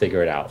 okay, let's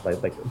figure it out.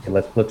 Okay,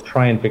 let's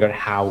try and figure out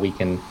how we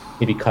can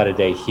maybe cut a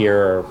day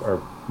here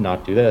or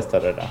not do this.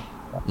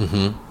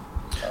 Mm-hmm.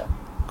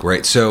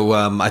 Great. So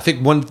I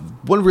think one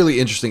really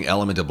interesting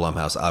element of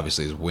Blumhouse,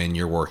 obviously, is when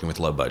you're working with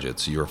low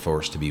budgets, you're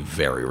forced to be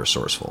very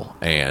resourceful.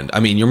 And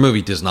I mean, your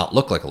movie does not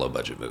look like a low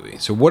budget movie.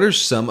 So what are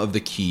some of the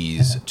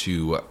keys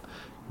to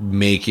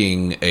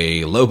making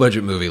a low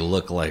budget movie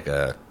look like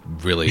a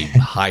really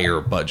higher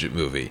budget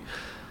movie?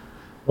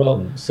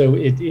 Well, so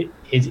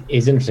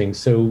it's interesting.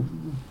 So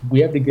we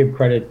have to give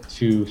credit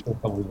to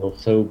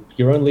so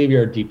Yaron Levy,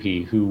 our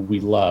DP, who we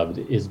loved,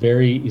 is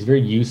very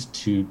used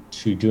to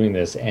doing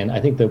this. And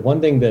I think that one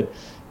thing that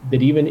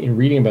even in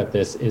reading about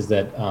this is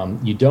that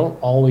you don't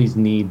always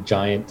need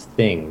giant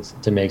things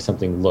to make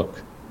something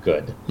look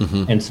good.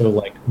 Mm-hmm. And so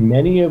like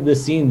many of the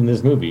scenes in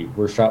this movie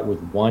were shot with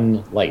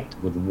one light,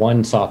 with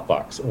one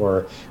softbox,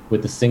 or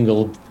with a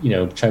single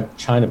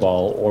China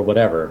ball or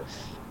whatever.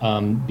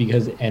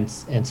 Because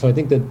so I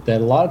think that a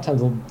lot of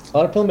times a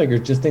lot of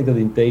filmmakers just think that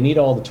they need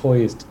all the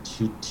toys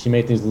to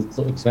make things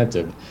look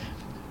expensive.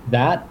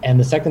 That, and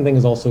the second thing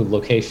is also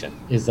location,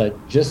 is that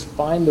just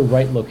find the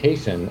right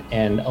location,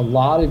 and a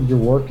lot of your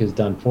work is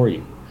done for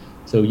you.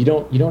 So you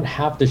don't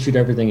have to shoot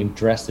everything and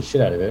dress the shit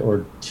out of it,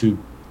 or to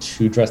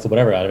dress the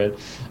whatever out of it.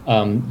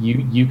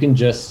 You can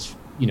just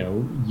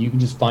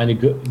find a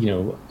good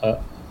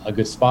a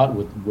good spot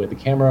with the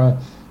camera,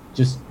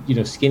 just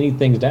skinny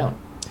things down.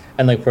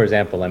 And like, for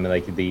example, I mean,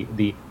 like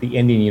the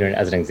Indian unit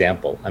as an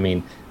example, I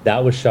mean,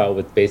 that was shot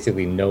with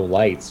basically no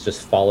lights,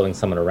 just following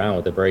someone around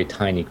with a very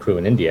tiny crew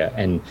in India.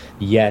 And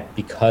yet,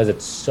 because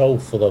it's so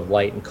full of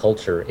light and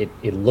culture,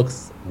 it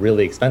looks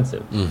really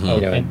expensive.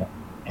 Mm-hmm.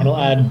 And I'll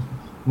add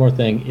more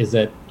thing is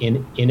that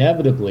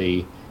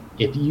inevitably,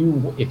 if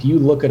you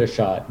look at a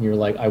shot and you're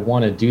like, I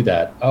want to do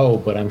that,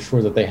 but I'm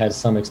sure that they had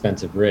some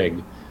expensive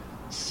rig.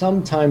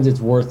 Sometimes it's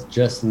worth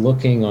just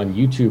looking on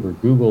YouTube or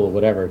Google or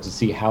whatever to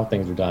see how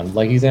things are done.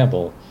 Like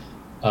example,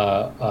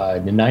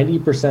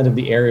 90% of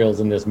the aerials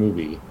in this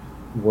movie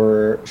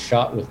were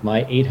shot with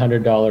my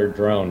 $800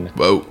 drone.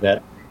 Whoa.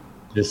 that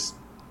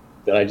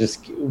I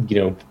just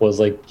was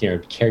like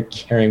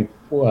carrying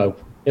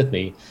with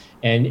me,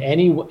 and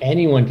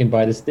anyone can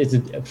buy this. This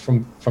is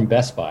from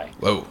Best Buy.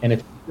 Whoa. And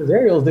if those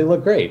aerials, they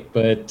look great,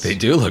 but they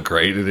do look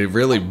great, and it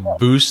really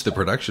boosts the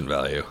production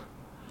value.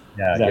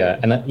 Yeah,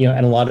 exactly. Yeah,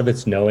 and a lot of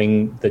it's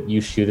knowing that you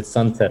shoot at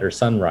sunset or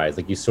sunrise.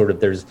 Like you sort of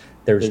there's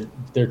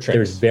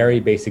very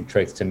basic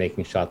tricks to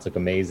making shots look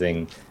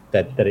amazing.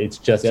 That it's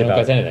just they don't about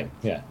cost anything.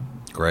 Yeah,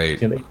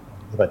 great.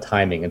 It's about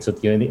timing, and so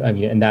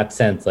in that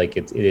sense, like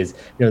it is.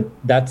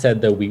 That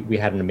said, though, we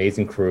had an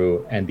amazing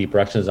crew, and the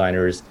production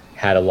designers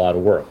had a lot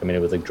of work. I mean, it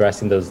was like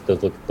dressing those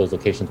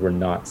locations were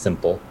not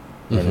simple.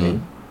 You know what I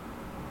mean?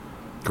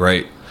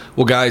 Great.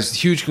 Well, guys,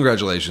 huge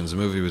congratulations. The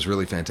movie was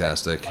really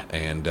fantastic,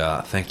 and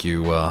thank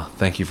you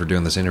for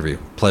doing this interview.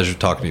 Pleasure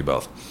talking to you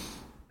both.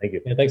 Thank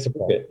you. Yeah, thanks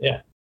for it.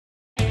 Yeah.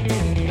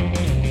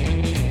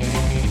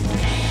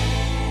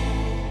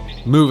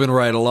 Moving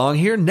right along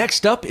here,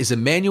 next up is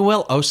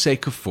Emmanuel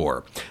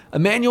Osei-Kuffour.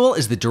 Emmanuel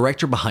is the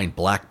director behind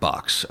Black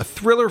Box, a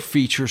thriller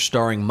feature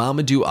starring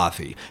Mamadou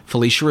Athie,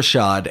 Felicia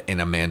Rashad, and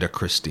Amanda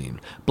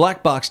Christine.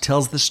 Black Box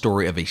tells the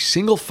story of a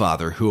single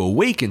father who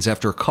awakens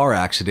after a car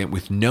accident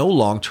with no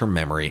long-term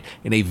memory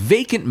and a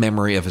vacant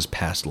memory of his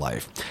past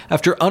life.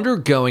 After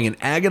undergoing an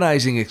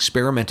agonizing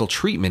experimental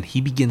treatment, he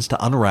begins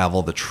to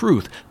unravel the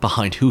truth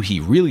behind who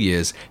he really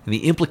is and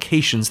the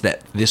implications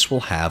that this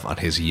will have on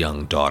his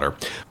young daughter.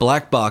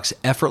 Black Box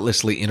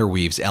effortlessly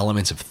interweaves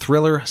elements of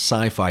thriller,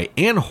 sci-fi,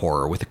 and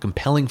horror with a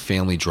compelling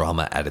family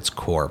drama at its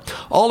core,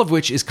 all of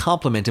which is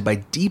complemented by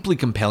deeply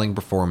compelling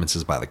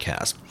performances by the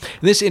cast.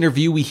 In this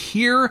interview, we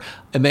hear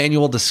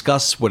Emmanuel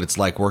discuss what it's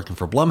like working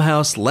for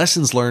Blumhouse,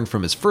 lessons learned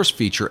from his first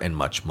feature, and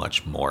much,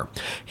 much more.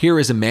 Here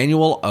is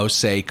Emmanuel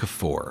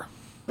Osei-Kuffour.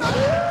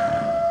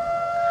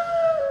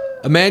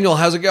 Emmanuel,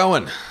 how's it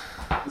going?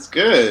 It's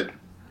good.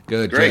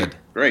 Good.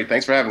 Great.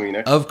 Thanks for having me,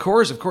 Nick. Of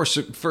course.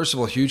 So, first of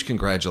all, huge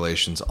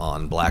congratulations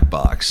on Black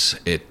Box.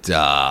 It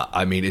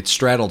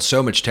straddled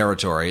so much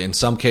territory. In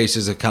some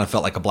cases, it kind of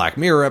felt like a Black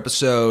Mirror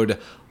episode.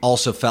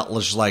 Also felt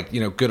just like,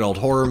 good old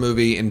horror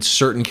movie in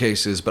certain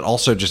cases, but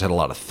also just had a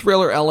lot of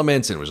thriller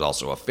elements. And it was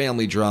also a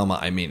family drama.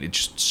 I mean, it's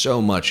just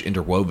so much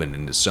interwoven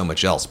into so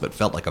much else, but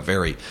felt like a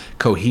very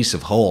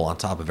cohesive whole on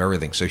top of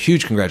everything. So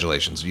huge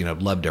congratulations.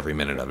 Loved every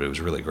minute of it. It was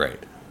really great.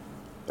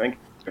 Thank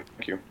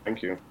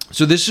you.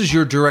 So this is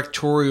your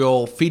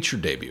directorial feature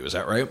debut, is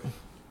that right?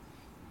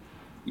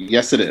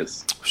 Yes, it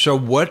is. So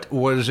what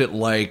was it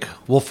like?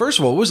 Well, first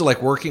of all, what was it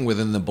like working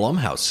within the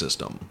Blumhouse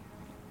system?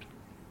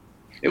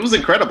 It was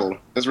incredible. It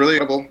was really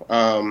incredible.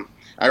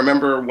 I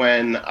remember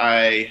when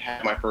I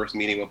had my first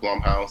meeting with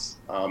Blumhouse,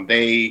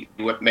 they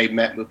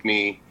met with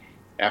me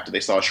after they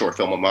saw a short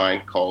film of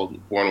mine called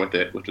Born With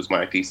It, which was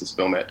my thesis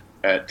film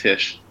at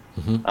Tisch.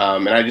 Mm-hmm.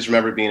 And I just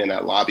remember being in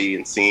that lobby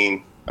and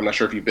seeing, I'm not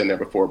sure if you've been there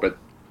before, but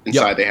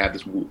inside They had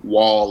this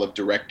wall of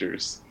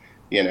directors,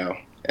 and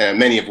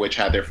many of which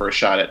had their first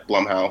shot at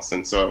Blumhouse.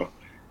 And so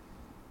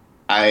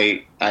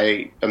I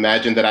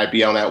imagined that I'd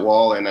be on that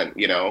wall, and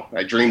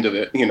I dreamed of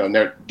it,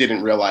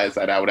 didn't realize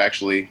that that would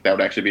actually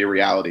be a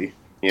reality,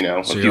 so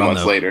a few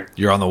months later.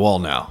 You're on the wall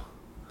now.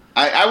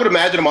 I would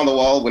imagine I'm on the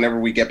wall whenever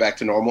we get back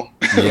to normal.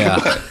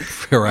 Yeah,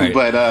 right.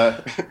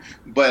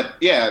 But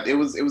yeah, it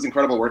was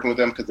incredible working with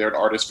them because they're an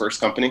artist first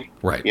company,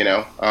 right?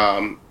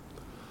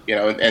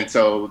 And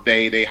so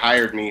they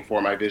hired me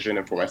for my vision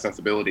and for my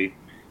sensibility.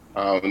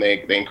 And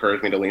they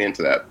encouraged me to lean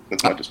into that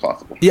as much as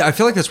possible. Yeah, I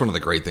feel like that's one of the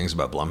great things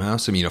about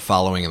Blumhouse. I mean,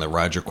 following in the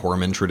Roger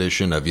Corman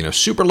tradition of,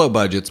 super low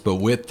budgets, but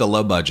with the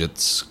low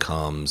budgets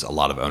comes a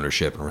lot of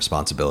ownership and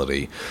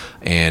responsibility.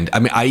 And I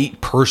mean, I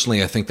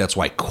think that's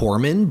why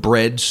Corman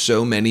bred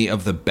so many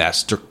of the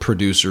best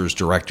producers,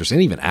 directors,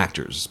 and even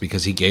actors,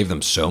 because he gave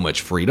them so much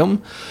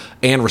freedom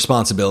and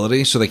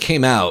responsibility. So they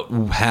came out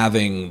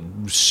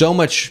having so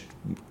much,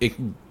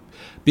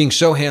 being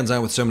so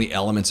hands-on with so many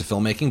elements of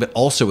filmmaking, but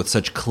also with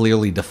such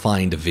clearly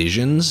defined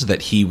visions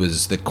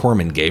that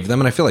Corman gave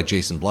them. And I feel like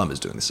Jason Blum is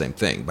doing the same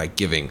thing by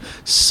giving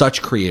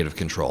such creative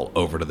control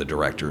over to the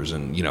directors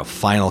and,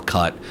 final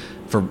cut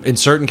for, in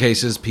certain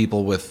cases,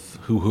 people with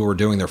who are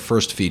doing their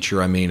first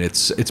feature. I mean,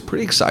 it's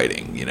pretty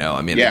exciting,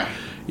 I mean,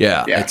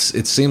 yeah.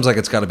 It seems like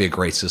it's got to be a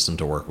great system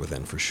to work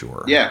within for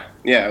sure. Yeah,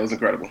 it was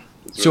incredible.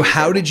 So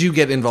how did you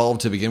get involved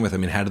to begin with? I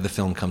mean, how did the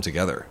film come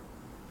together?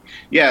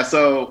 Yeah,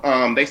 so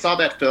they saw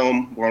that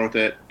film, Born With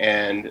It,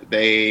 and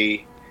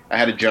I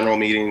had a general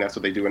meeting. That's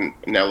what they do in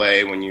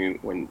LA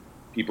when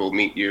people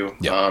meet you.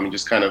 Yeah. You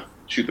just kind of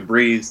shoot the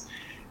breeze.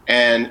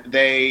 And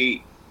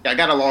I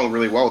got along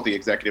really well with the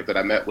executive that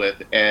I met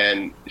with,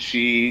 and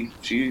she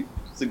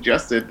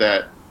suggested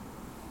that,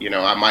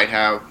 I might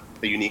have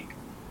a unique,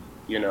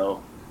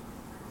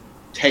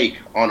 take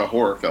on a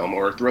horror film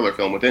or a thriller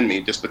film within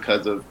me just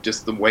because of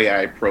just the way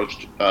I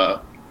approached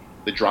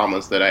the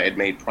dramas that I had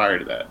made prior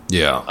to that.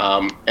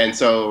 Yeah. And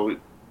so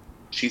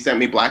she sent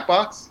me Black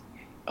Box.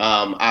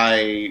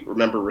 I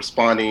remember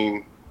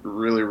responding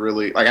really,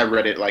 really, like I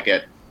read it like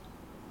at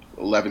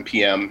 11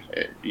 p.m.,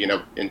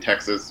 in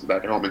Texas,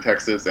 back at home in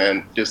Texas,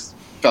 and just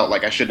felt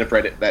like I shouldn't have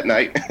read it that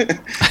night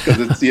because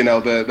it's,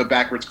 the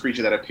backwards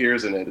creature that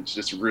appears in it. It's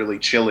just really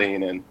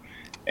chilling and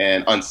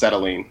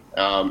unsettling.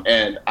 But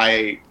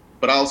I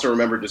also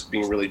remember just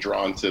being really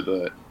drawn to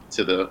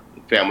the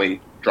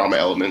family drama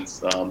elements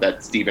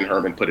that Stephen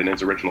Herman put in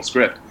his original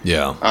script.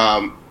 Yeah.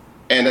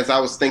 And as I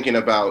was thinking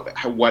about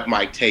what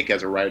my take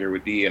as a writer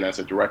would be and as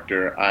a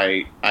director,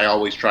 I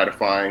always try to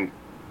find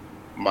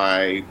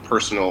my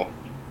personal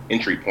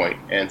entry point.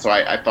 And so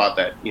I thought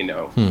that,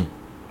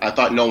 I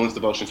thought Nolan's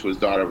devotion to his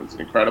daughter was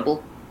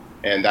incredible.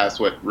 And that's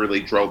what really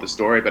drove the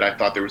story. But I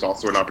thought there was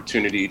also an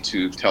opportunity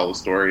to tell a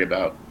story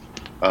about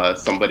a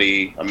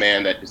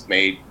man that just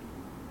made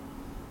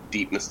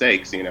deep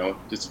mistakes,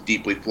 just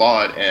deeply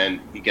flawed, and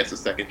he gets a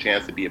second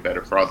chance to be a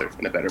better father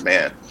and a better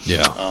man.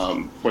 Yeah.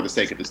 For the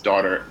sake of his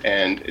daughter.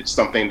 And it's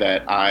something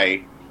that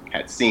I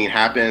had seen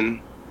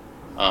happen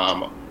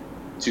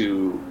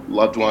to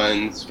loved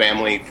ones,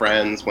 family,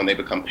 friends. When they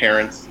become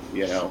parents,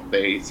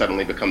 they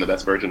suddenly become the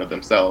best version of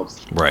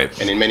themselves. Right.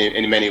 And in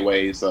many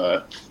ways,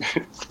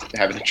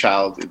 having a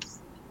child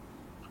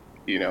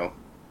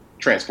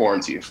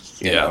transforms you.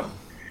 You know?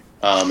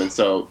 And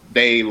so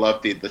they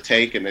loved the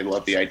take, and they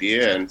loved the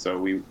idea, and so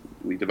we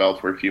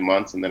developed for a few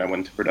months, and then I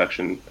went into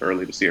production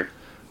early this year.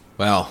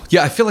 Wow.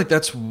 Yeah, I feel like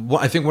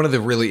I think one of the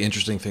really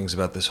interesting things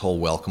about this whole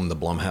Welcome the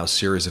Blumhouse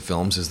series of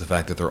films is the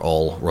fact that they're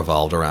all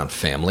revolved around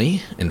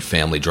family and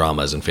family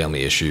dramas and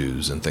family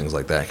issues and things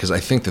like that. Because I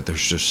think that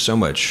there's just so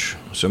much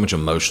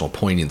emotional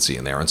poignancy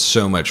in there and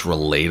so many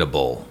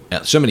relatable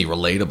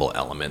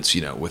elements,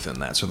 within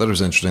that. So that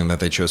was interesting that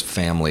they chose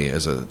family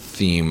as a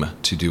theme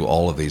to do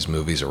all of these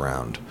movies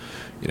around,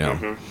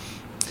 Mm-hmm.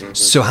 Mm-hmm.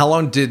 So how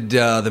long did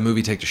the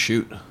movie take to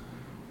shoot?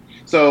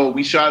 So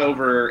we shot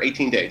over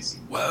 18 days.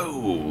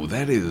 Whoa,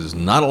 that is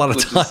not a lot of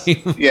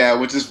time.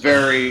 Which is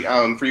very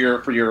for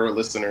your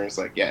listeners.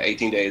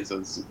 18 days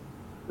is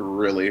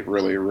really,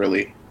 really,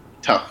 really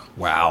tough.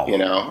 Wow.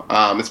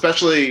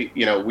 Especially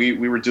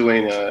we were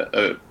doing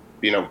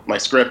my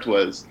script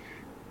was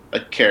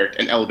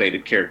an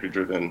elevated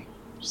character-driven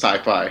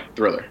sci-fi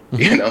thriller.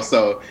 Mm-hmm.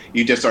 So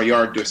you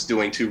aren't just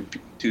doing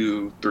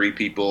two, three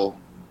people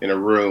in a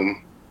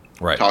room.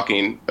 Right.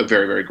 Talking a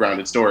very, very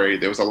grounded story.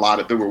 There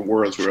were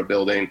worlds we were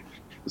building.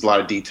 There's a lot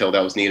of detail that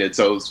was needed.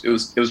 So it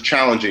was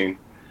challenging.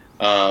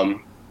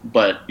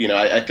 But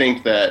I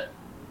think that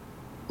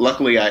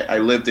luckily I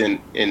lived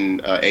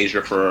in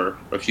Asia for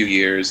a few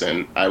years,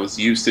 and I was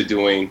used to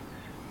doing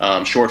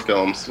short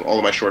films. All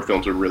of my short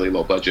films were really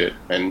low budget,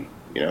 and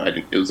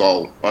it was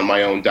all on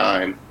my own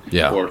dime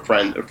or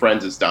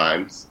friends'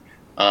 dimes.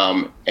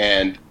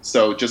 And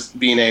so just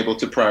being able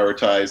to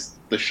prioritize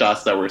the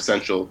shots that were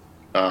essential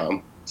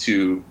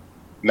to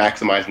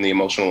maximizing the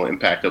emotional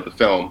impact of the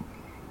film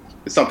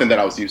is something that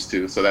I was used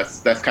to. So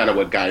that's kind of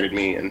what guided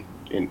me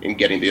in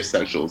getting the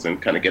essentials and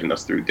kind of getting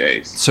us through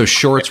days. So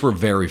shorts were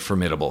very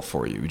formidable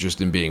for you, just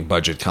in being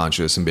budget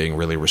conscious and being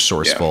really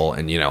resourceful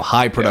and,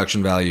 high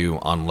production value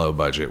on low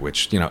budget,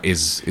 which,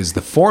 is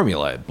the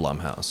formula at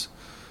Blumhouse.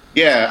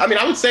 Yeah. I mean,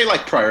 I would say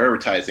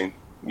prioritizing,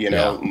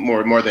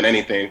 more than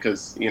anything,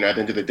 because, at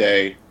the end of the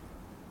day,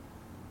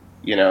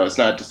 it's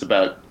not just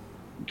about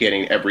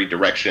getting every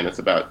direction. It's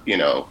about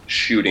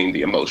shooting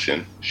the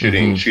emotion,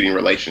 shooting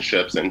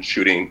relationships, and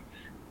shooting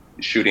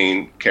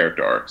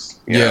character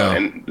arcs.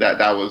 And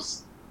that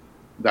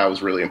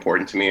was really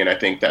important to me, and I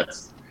think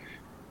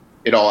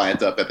it all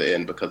adds up at the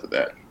end because of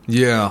that.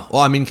 Yeah.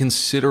 Well, I mean,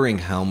 considering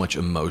how much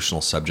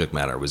emotional subject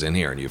matter was in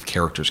here, and you have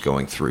characters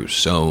going through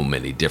so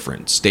many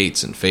different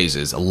states and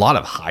phases, a lot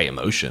of high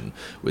emotion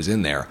was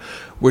in there.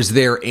 Was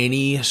there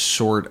any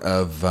sort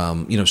of,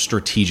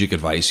 strategic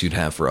advice you'd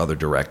have for other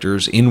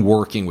directors in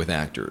working with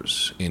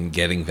actors, in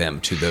getting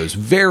them to those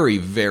very,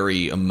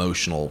 very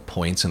emotional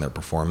points in their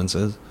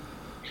performances?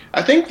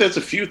 I think there's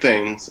a few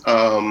things.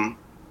 I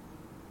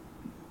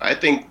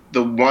think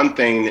the one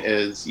thing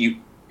is you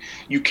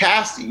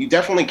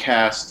definitely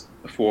cast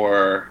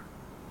for,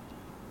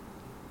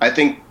 I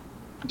think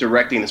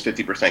directing is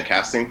 50%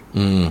 casting.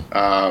 And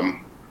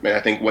I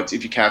think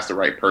if you cast the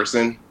right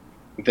person,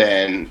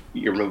 then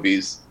your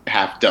movie's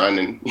half done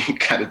and you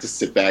kind of just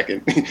sit back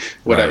and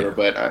whatever.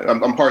 Right. But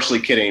I'm partially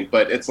kidding,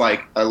 but it's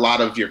like a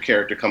lot of your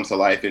character comes to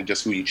life in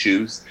just who you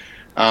choose.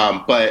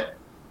 But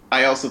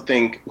I also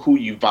think who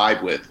you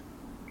vibe with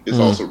is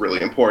also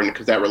really important,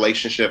 because that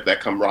relationship, that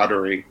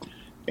camaraderie,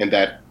 and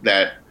that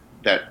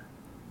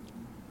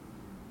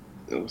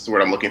what's the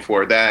word I'm looking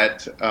for?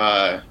 That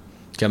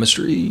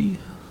chemistry.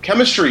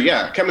 Chemistry,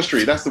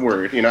 that's the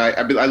word.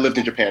 I lived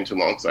in Japan too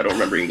long, so I don't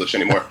remember English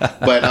anymore.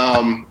 But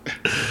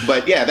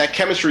yeah, that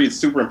chemistry is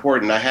super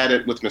important. I had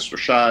it with Mr.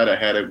 Rashad, I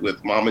had it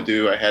with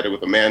Mamadou, I had it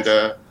with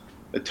Amanda,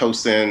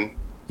 Tosin,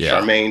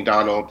 Charmaine,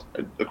 Donald,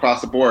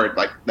 across the board.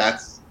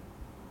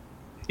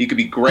 You could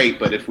be great,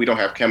 but if we don't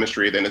have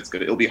chemistry, then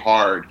it'll be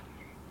hard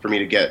for me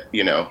to get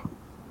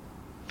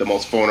the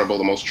most vulnerable,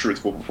 the most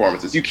truthful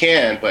performances. You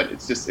can, but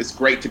it's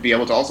great to be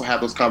able to also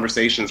have those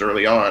conversations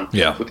early on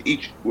with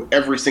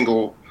every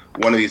single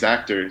one of these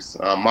actors.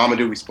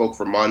 Mamadou, we spoke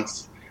for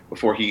months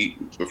before he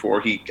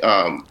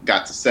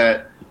got to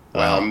set.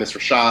 Miss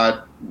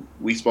Rashad,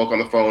 we spoke on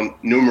the phone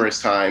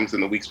numerous times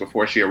in the weeks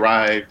before she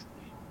arrived,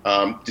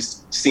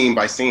 just scene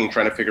by scene,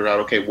 trying to figure out,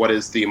 okay, what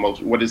is the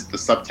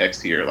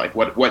subtext here? Like,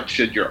 what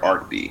should your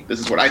arc be? This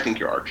is what I think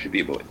your arc should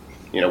be, but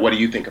what do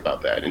you think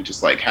about that? And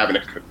just like having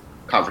a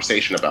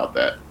conversation about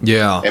that.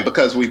 Yeah. And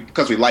because we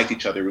liked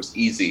each other, it was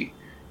easy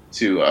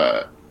to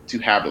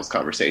have those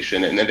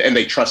conversations, and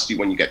they trust you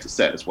when you get to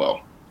set as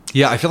well.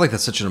 Yeah, I feel like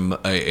that's such an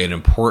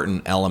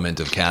important element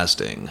of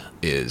casting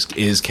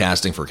is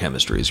casting for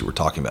chemistry, as you were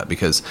talking about,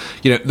 because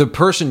the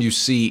person you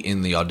see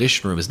in the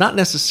audition room is not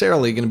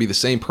necessarily going to be the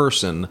same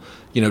person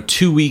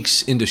 2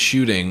 weeks into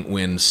shooting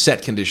when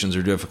set conditions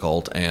are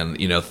difficult and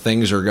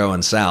things are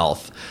going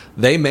south.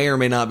 They may or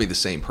may not be the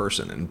same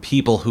person, and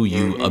people who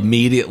you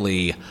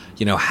immediately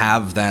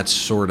have that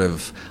sort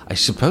of, I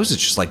suppose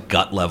it's just like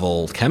gut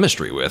level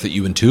chemistry with, that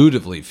you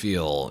intuitively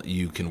feel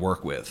you can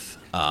work with.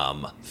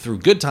 Through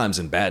good times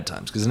and bad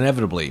times, because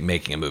inevitably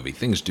making a movie,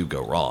 things do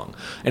go wrong,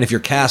 and if your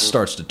cast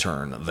starts to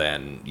turn,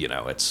 then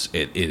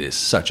it is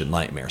such a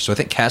nightmare. So I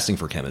think casting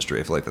for chemistry,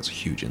 I feel like that's a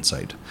huge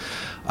insight.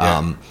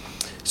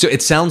 So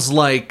it sounds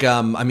like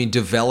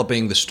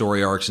developing the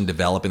story arcs and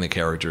developing the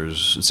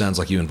characters, it sounds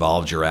like you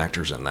involved your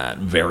actors in that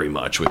very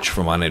much, which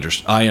from what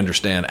I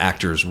understand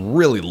actors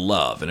really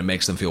love, and it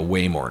makes them feel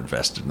way more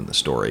invested in the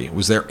story.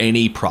 Was there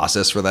any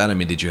process for that? I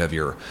mean, did you have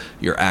your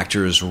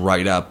actors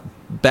write up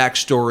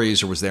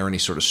backstories, or was there any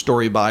sort of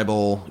story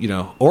Bible,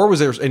 or was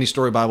there any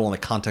story Bible in the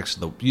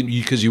context of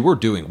because you were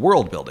doing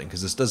world building,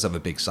 because this does have a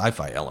big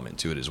sci-fi element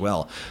to it as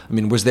well. I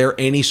mean, was there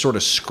any sort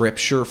of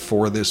scripture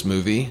for this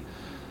movie?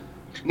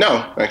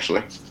 No,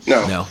 actually,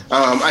 no.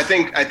 I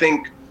think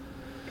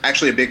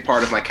actually a big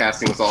part of my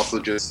casting was also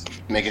just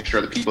making sure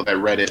the people that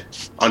read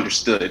it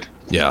understood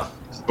the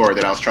story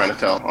that I was trying to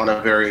tell on a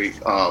very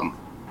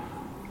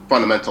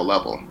fundamental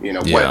level.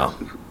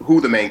 Who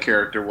the main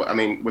character was. I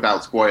mean,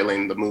 without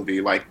spoiling the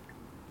movie, like,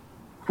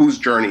 whose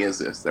journey is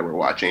this that we're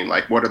watching?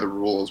 Like, what are the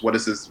rules? What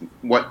is this?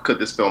 What could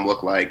this film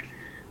look like?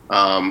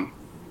 But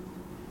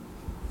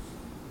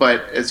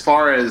as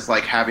far as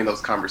like having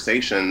those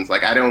conversations,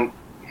 like,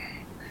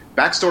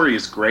 backstory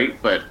is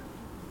great, but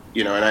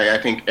and I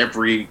think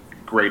every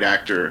great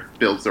actor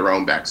builds their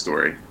own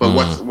backstory. But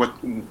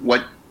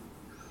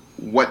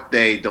what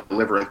they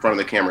deliver in front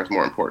of the camera is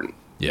more important.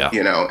 Yeah.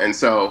 And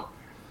so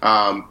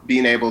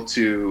being able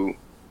to,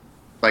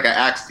 like, I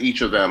asked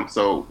each of them,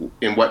 so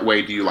in what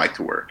way do you like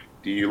to work?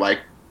 Do you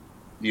like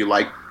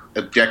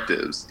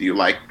objectives? Do you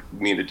like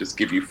me to just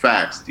give you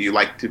facts? Do you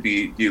like to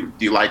do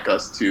you like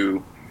us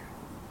to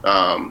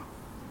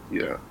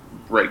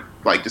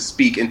just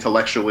speak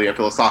intellectually and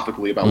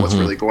philosophically about what's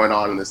really going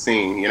on in the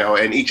scene,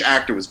 and each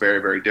actor was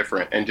very, very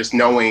different. And just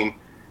knowing,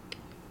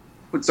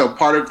 so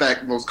part of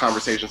those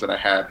conversations that I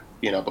had,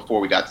 before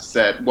we got to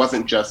set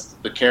wasn't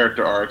just the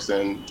character arcs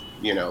and,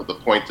 the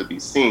points of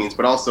these scenes,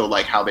 but also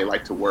like how they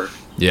like to work.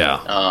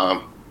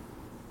 Yeah.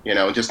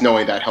 Just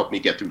knowing that helped me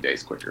get through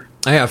days quicker.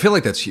 Yeah, I feel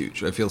like that's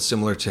huge. I feel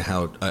similar to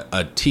how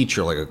a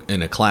teacher, like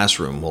in a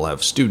classroom, will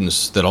have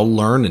students that all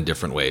learn in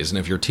different ways. And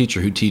if you're a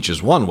teacher who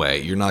teaches one way,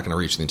 you're not going to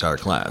reach the entire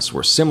class.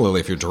 Where similarly,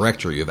 if you're a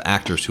director, you have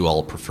actors who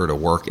all prefer to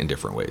work in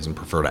different ways and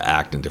prefer to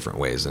act in different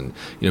ways. And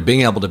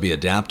being able to be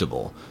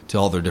adaptable to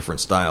all their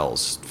different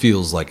styles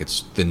feels like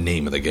it's the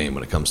name of the game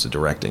when it comes to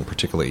directing,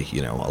 particularly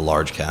a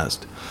large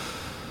cast.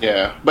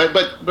 Yeah,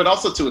 but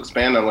also to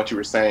expand on what you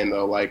were saying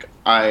though, like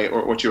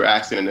or what you were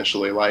asking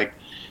initially, like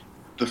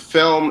the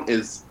film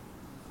is,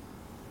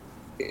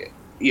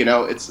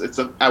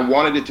 I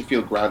wanted it to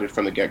feel grounded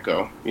from the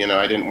get-go.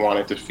 I didn't want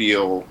it to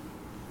feel,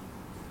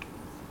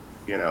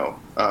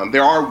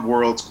 there are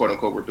worlds, quote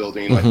unquote, we're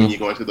building. Like when you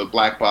go into the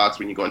black box,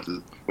 when you go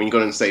into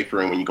the safe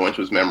room, when you go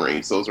into his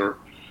memories, those are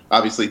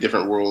obviously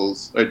different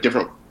worlds with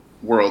different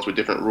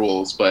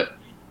rules, but.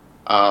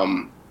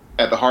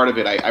 At the heart of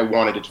it, I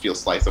wanted it to feel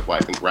slice of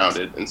life and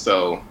grounded. And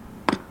so,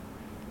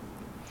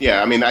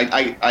 yeah, I mean,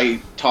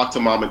 I talked to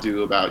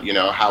Mamadou about,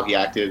 how he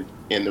acted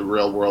in the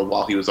real world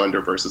while he was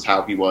under versus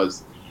how he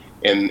was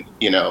in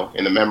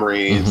the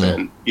memories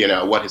and,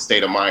 what his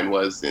state of mind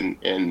was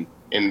in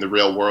the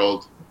real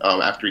world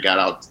after he got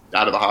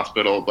out of the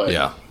hospital. But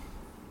yeah,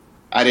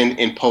 I didn't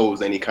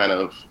impose any kind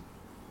of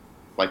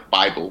like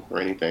Bible or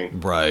anything.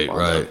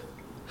 Right.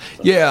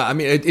 Yeah, I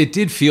mean, it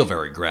did feel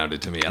very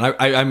grounded to me, and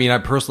I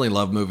personally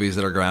love movies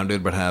that are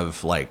grounded but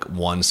have like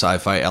one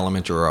sci-fi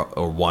element or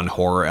one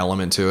horror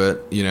element to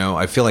it.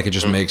 I feel like it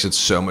just makes it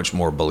so much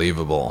more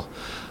believable.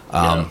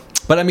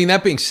 But I mean,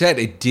 that being said,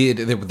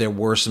 there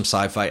were some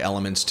sci-fi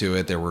elements to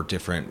it. There were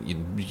different,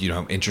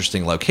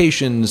 interesting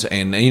locations,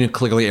 and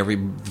clearly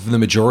the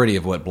majority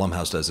of what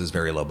Blumhouse does is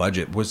very low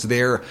budget. Were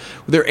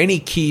there any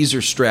keys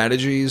or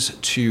strategies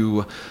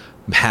to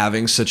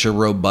having such a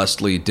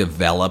robustly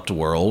developed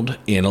world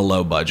in a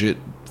low budget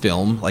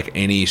film, like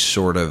any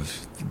sort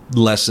of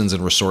lessons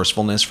in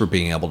resourcefulness for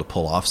being able to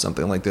pull off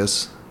something like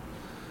this?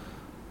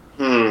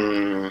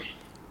 I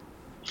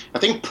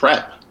think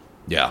prep.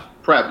 Yeah.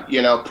 Prep.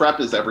 Prep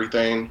is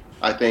everything.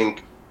 I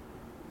think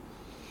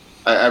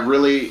I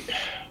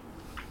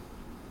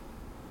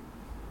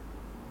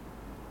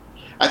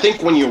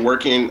think when you're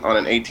working on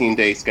an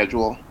 18-day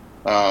schedule,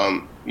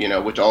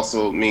 which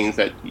also means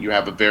that you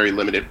have a very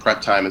limited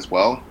prep time as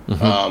well.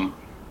 Mm-hmm.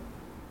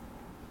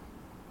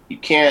 You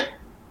can't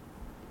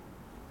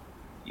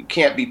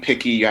be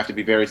picky. You have to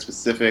be very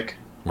specific.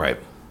 Right.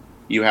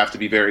 You have to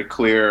be very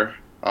clear.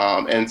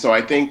 And so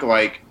I think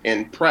like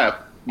in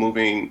prep,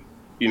 moving,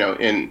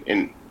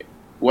 in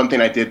one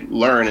thing I did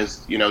learn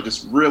is,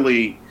 just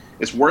really,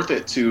 it's worth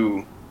it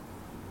to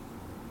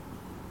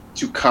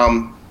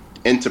come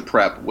into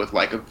prep with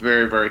like a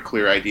very, very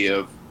clear idea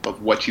of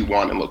what you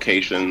want in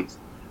locations,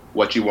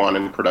 what you want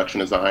in production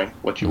design,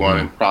 what you want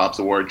in props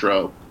or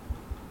wardrobe.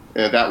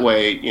 And that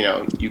way,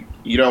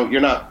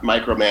 you're not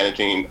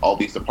micromanaging all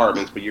these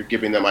departments, but you're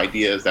giving them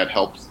ideas that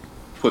helps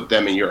put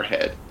them in your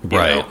head.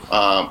 Right.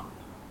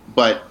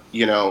 But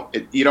you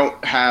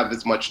don't have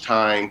as much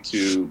time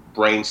to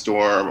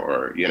brainstorm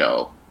or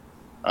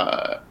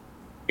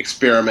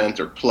experiment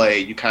or play.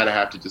 You kind of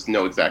have to just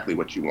know exactly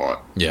what you want.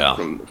 Yeah.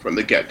 From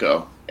the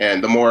get-go.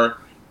 And the more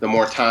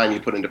time you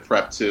put into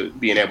prep to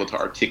being able to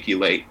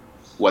articulate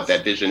what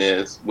that vision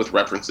is with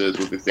references,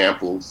 with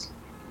examples,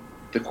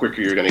 the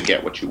quicker you're going to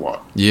get what you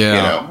want.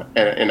 Yeah.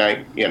 And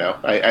I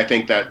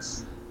think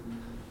that's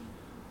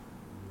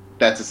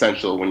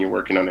essential when you're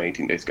working on an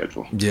 18-day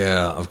schedule.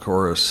 Yeah, of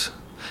course.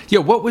 Yeah,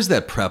 what was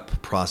that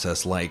prep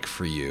process like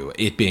for you?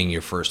 It being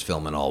your first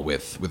film and all,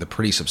 with a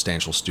pretty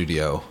substantial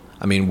studio.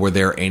 I mean, were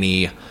there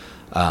any,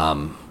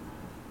 in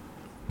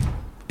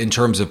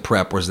terms of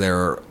prep, was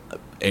there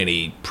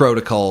any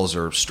protocols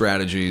or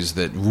strategies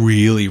that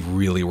really,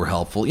 really were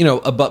helpful?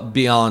 But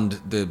beyond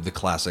the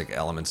classic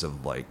elements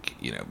of like,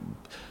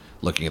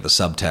 looking at the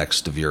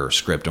subtext of your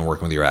script and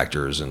working with your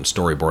actors and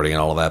storyboarding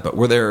and all of that. But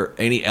were there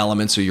any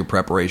elements of your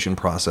preparation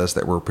process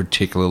that were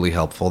particularly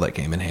helpful that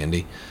came in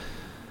handy?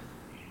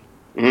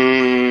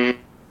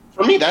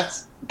 For me,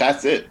 that's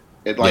it.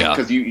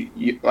 Because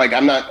you like,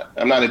 I'm not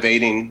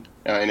evading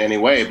in any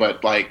way,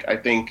 but like, I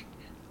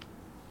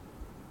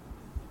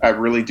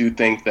really do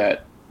think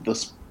that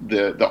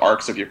the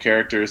arcs of your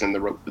characters and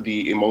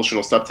the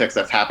emotional subtext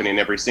that's happening in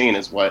every scene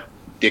is what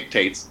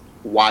dictates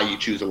why you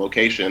choose a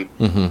location,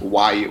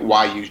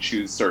 why you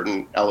choose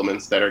certain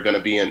elements that are going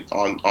to be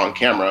on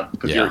camera,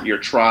 because you're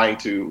trying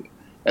to,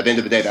 at the end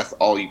of the day, that's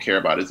all you care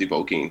about, is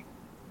evoking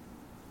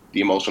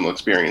the emotional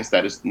experience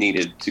that is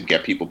needed to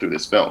get people through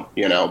this film.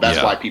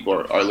 That's why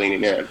people are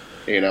leaning in,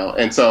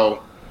 and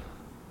so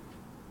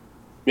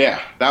that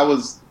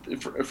was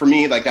for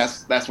me, like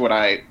that's what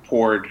I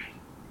poured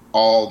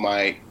all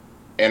my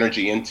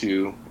energy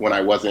into when I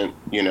wasn't,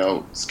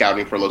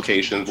 scouting for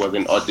locations,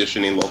 wasn't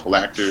auditioning local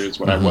actors,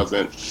 when I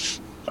wasn't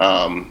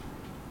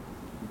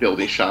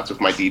building shots with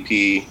my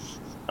DP,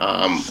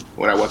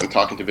 when I wasn't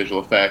talking to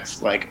visual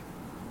effects. Like,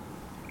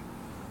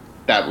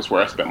 that was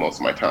where I spent most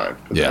of my time.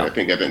 I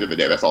think at the end of the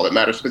day, that's all that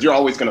matters, because you're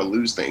always going to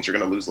lose things. You're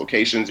going to lose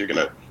locations. You're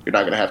not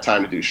going to have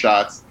time to do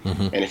shots.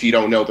 And if you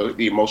don't know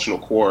the emotional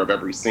core of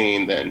every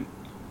scene, then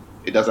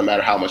it doesn't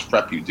matter how much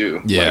prep you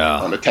do. Yeah.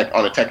 Like,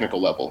 on a technical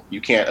level,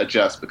 you can't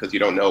adjust because you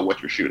don't know what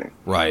you're shooting.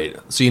 Right.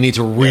 So you need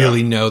to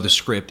really know the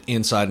script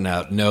inside and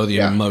out, know the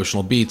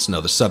emotional beats,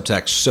 know the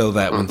subtext, so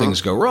that when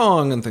things go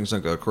wrong and things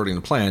don't go according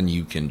to plan,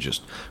 you can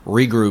just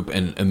regroup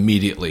and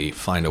immediately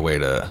find a way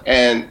to.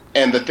 And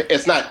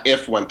it's not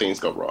if when things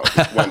go wrong,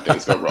 it's when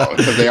things go wrong,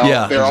 because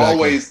they're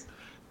always.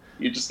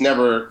 You just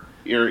never.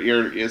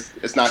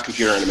 It's not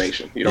computer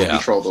animation. You don't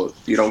control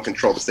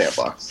the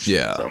sandbox.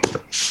 Yeah.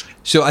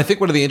 So I think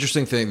one of the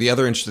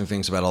other interesting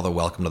things about all the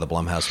Welcome to the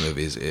Blumhouse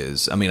movies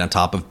is, I mean, on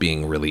top of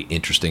being really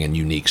interesting and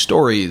unique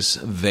stories,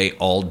 they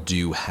all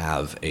do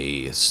have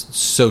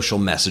social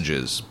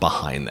messages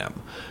behind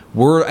them.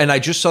 And I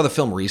just saw the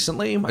film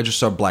recently. I just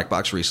saw Black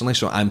Box recently,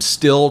 so I'm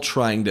still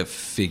trying to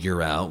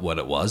figure out what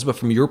it was. But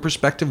from your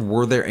perspective,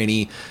 were there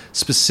any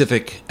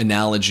specific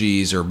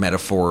analogies or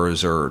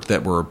metaphors or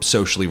that were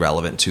socially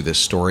relevant to this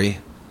story?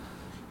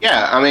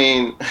 Yeah, I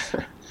mean,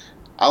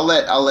 I'll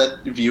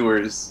let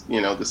viewers,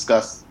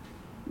 discuss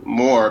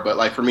more. But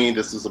like, for me,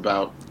 this is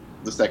about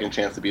the second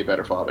chance to be a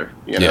better father.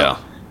 Yeah.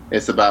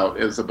 It's about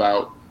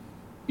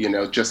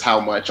just how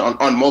much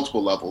on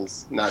multiple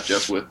levels, not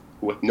just with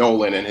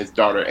Nolan and his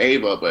daughter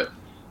Ava, but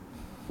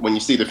when you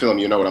see the film,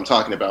 you know what I'm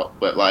talking about.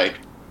 But like,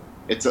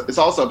 it's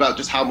also about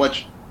just how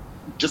much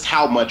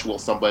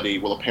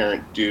will a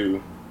parent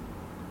do?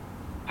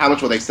 How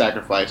much will they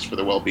sacrifice for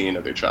the well-being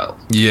of their child?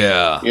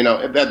 Yeah.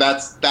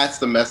 That's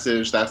the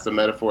message, that's the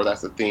metaphor,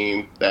 that's the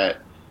theme that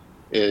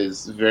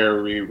is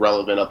very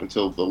relevant up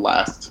until the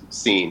last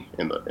scene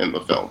in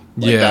the film.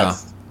 Like,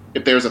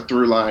 if there's a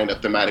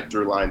thematic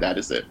through line, that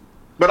is it.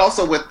 But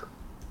also with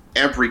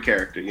every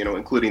character,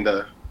 including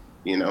the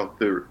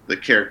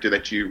character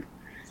that you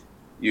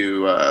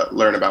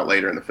learn about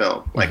later in the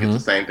film. Like, it's the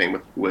same thing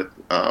with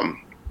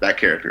that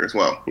character as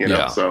well.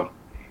 So.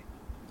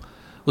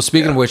 Well,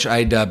 speaking of which,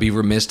 I'd be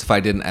remiss if I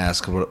didn't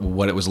ask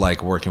what it was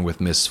like working with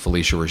Miss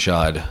Felicia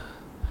Rashad.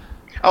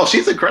 Oh,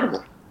 she's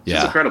incredible. She's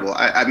Yeah. incredible.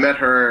 I met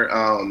her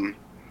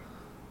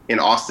in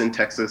Austin,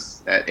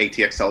 Texas at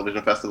ATX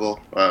Television Festival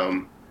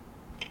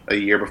a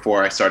year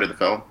before I started the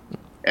film.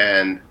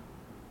 And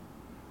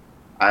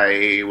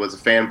I was a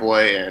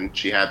fanboy, and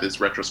she had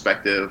this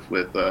retrospective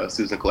with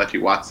Susan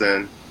Kelechi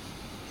Watson.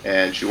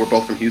 And we're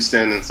both from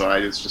Houston, and so I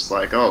was just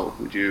like, oh,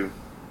 would you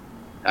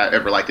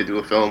ever like to do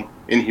a film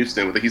in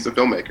Houston with a Houston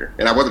filmmaker?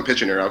 And I wasn't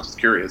pitching her; I was just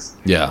curious.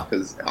 Yeah.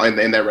 Because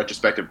in that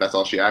retrospective, that's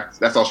all she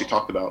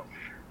talked about.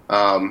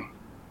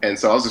 And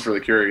so I was just really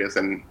curious.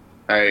 And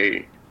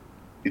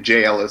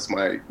Jay Ellis,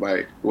 my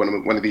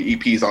one of the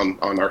EPs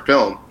on our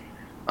film,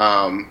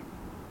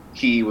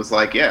 he was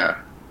like, yeah,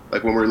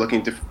 like when we were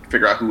looking to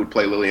figure out who would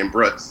play Lillian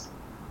Brooks,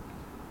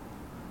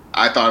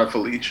 I thought of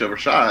Felicia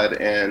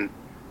Rashad,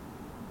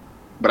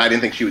 but I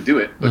didn't think she would do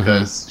it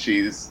because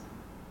she's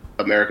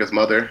America's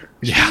mother.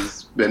 Yeah.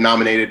 She's been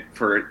nominated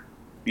for,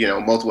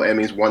 multiple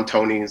Emmys, won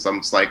Tonys.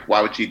 I'm just like,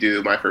 why would she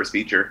do my first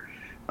feature?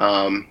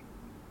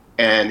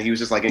 And he was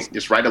just like,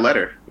 just write a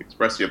letter,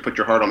 put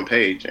your heart on the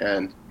page,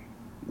 and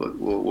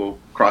we'll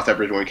cross that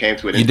bridge when we came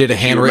to it. You did a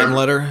handwritten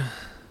letter?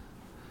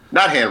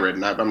 Not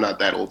handwritten. I'm not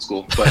that old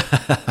school, but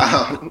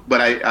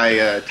but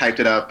I typed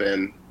it up,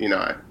 and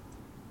I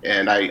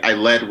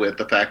led with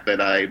the fact that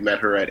I met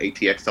her at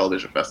ATX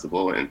Television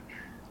Festival, and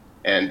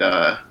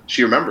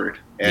she remembered,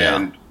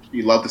 and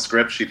she loved the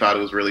script. She thought it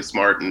was really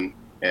smart and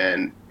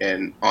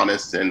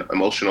honest and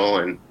emotional,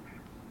 and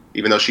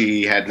even though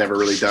she had never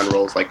really done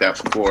roles like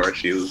that before,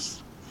 she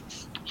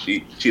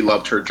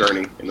loved her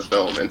journey in the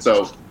film. And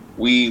so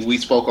we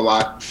spoke a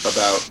lot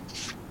about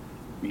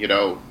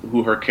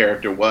who her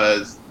character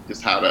was,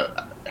 just how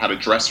to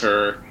dress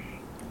her,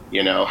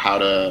 how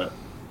to,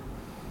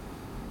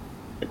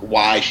 like,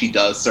 why she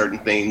does certain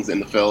things in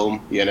the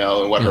film,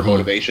 and what her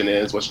motivation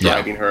is, what's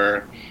driving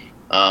her.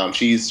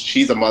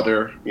 She's a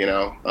mother,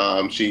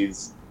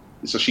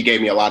 so she gave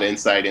me a lot of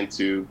insight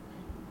into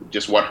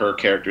just what her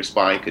character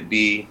spine could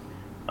be.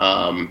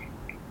 But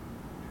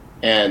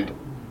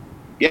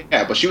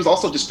she was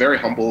also just very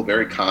humble,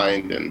 very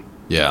kind, and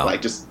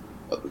like just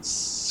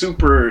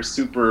super,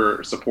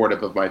 super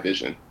supportive of my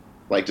vision,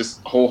 like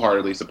just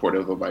wholeheartedly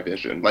supportive of my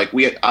vision. Like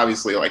we had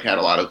obviously had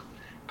a lot of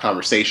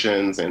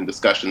conversations and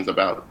discussions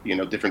about,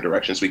 different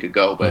directions we could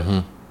go, but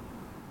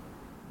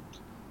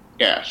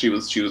she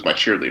was my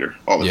cheerleader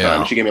all the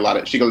time. She gave me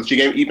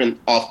even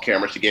off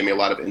camera, she gave me a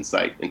lot of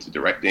insight into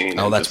directing.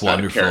 Oh, that's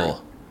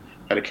wonderful.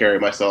 How to carry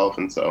myself,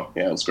 and so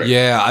it was great.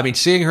 Yeah, I mean,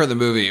 seeing her in the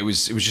movie, it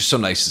was just so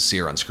nice to see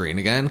her on screen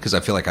again, because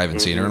I feel like I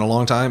haven't seen her in a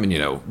long time,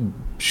 and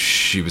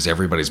she was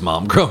everybody's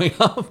mom growing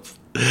up.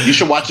 You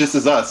should watch This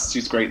Is Us.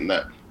 She's great in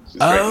that.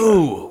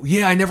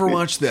 I never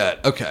watched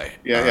that. Okay,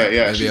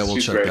 yeah. Maybe I will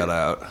check that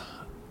out.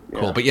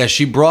 Cool, yeah. But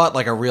she brought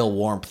like a real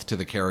warmth to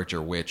the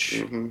character,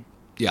 which.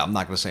 I'm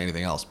not going to say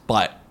anything else,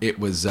 but it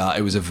was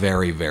a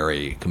very,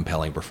 very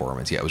compelling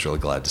performance. Yeah, I was really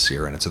glad to see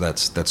her in it. So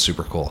that's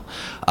super cool.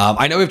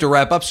 I know we have to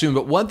wrap up soon,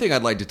 but one thing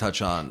I'd like to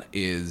touch on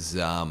is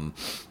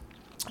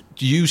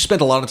you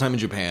spent a lot of time in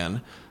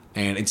Japan,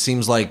 and it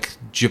seems like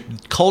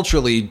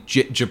culturally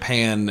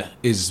Japan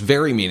is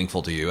very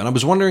meaningful to you. And I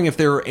was wondering if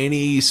there are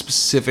any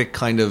specific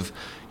kind of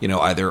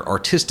either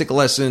artistic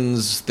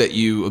lessons that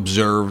you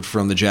observed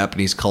from the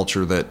Japanese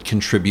culture that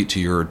contribute to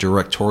your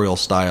directorial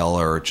style,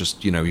 or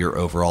just, your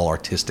overall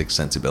artistic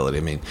sensibility.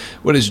 I mean,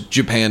 what does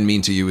Japan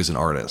mean to you as an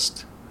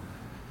artist?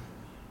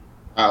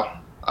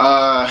 Wow.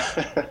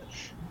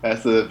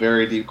 That's a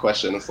very deep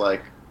question. It's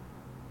like,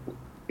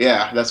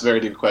 that's a very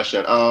deep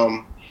question.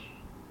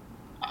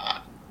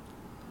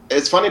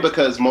 It's funny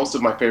because most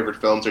of my favorite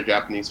films are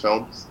Japanese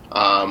films.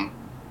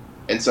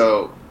 And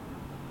so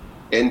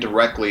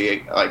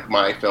indirectly, like,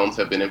 my films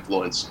have been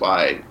influenced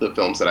by the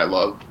films that I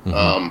love.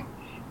 I'm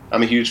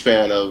a huge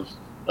fan of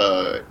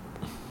Hirokazu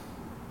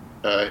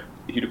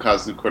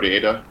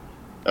Koreeda,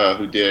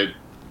 who did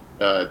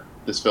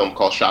this film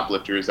called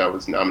Shoplifters that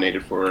was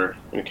nominated for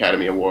an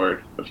Academy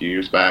Award a few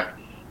years back.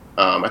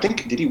 I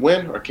think, did he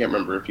win? Or I can't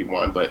remember if he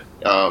won, but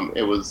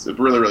it was a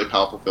really, really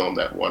powerful film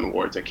that won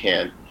awards at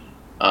Cannes.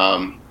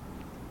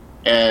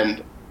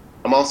 And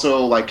I'm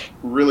also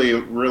really,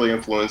 really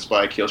influenced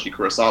by Kiyoshi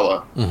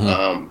Kurosawa.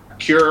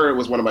 Cure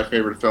was one of my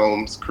favorite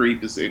films.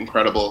 Creep is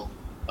incredible.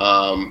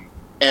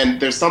 And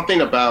there's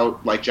something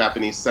about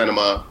Japanese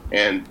cinema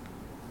and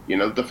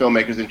the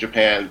filmmakers in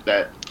Japan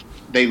that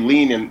they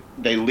lean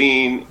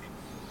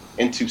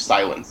into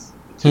silence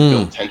to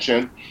build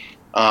tension,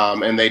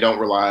 and they don't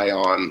rely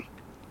on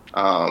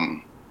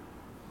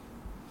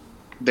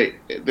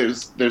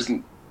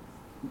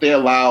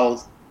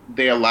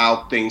they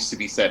allow things to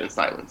be said in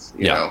silence,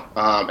 you know?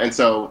 And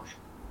so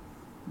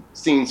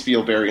scenes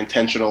feel very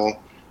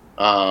intentional,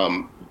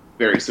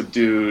 very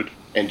subdued,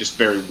 and just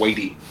very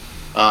weighty.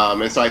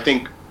 And so I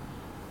think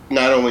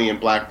not only in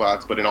Black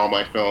Box, but in all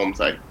my films,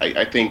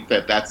 I think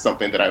that that's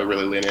something that I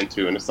really lean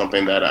into, and it's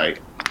something that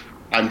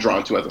I'm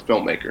drawn to as a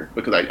filmmaker,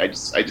 because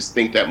I just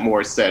think that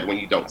more is said when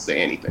you don't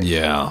say anything.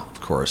 Yeah,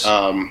 of course.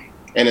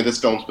 And in this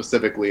film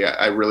specifically,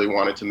 I really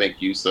wanted to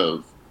make use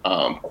of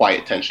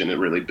quiet tension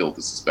and really build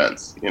the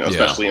suspense,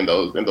 especially in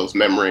those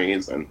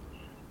memories and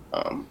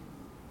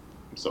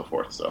so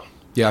forth. So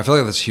yeah, I feel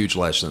like that's a huge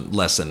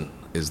lesson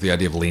is the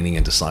idea of leaning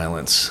into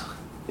silence.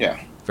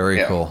 Yeah,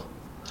 very cool.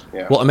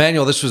 Yeah. Well,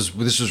 Emmanuel, this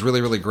was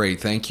really, really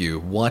great. Thank you.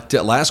 What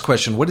last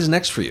question? What is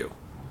next for you?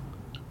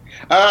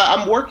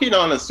 I'm working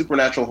on a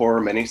supernatural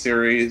horror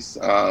miniseries,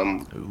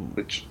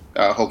 which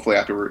hopefully I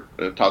have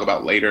to talk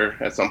about later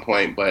at some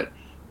point. But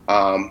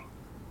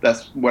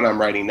that's what I'm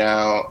writing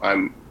now.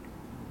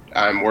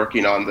 I'm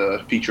working on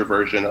the feature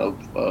version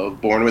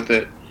of Born With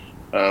It,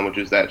 which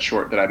is that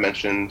short that I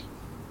mentioned.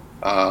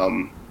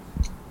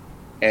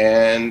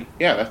 And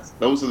yeah,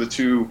 those are the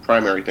two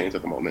primary things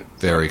at the moment.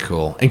 Very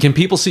cool. And can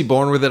people see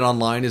Born With It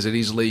online? Is it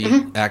easily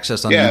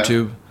accessed on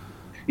YouTube?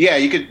 Yeah,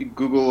 you could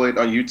Google it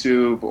on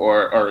YouTube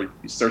or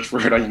search for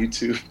it on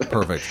YouTube.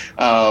 Perfect.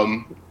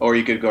 Or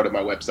you could go to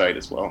my website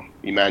as well,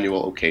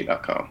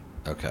 emmanuelok.com.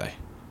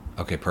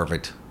 Okay,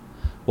 perfect.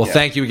 Well,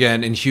 thank you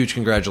again, and huge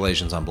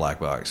congratulations on Black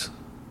Box.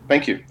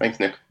 Thank you. Thanks,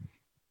 Nick.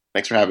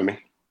 Thanks for having me.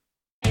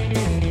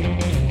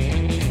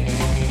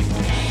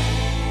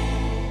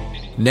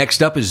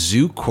 Next up is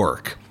Zoo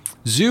Quirk.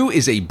 Zoo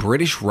is a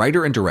British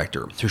writer and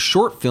director. Her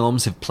short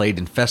films have played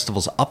in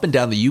festivals up and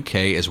down the UK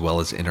as well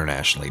as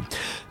internationally.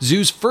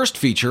 Zoo's first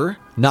feature,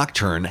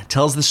 Nocturne,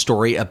 tells the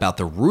story about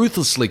the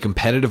ruthlessly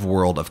competitive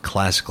world of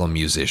classical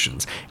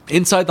musicians.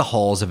 Inside the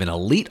halls of an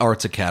elite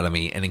arts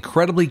academy, an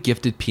incredibly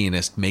gifted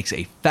pianist makes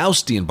a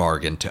Faustian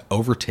bargain to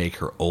overtake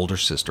her older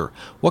sister.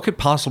 What could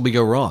possibly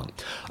go wrong?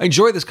 I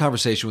enjoyed this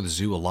conversation with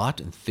Zoo a lot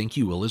and think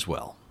you will as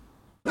well.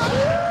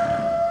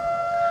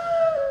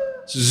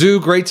 Zoo,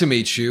 great to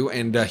meet you,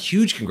 and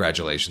huge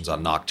congratulations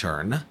on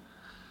Nocturne.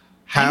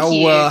 How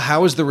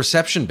has the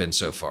reception been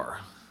so far?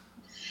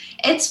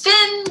 It's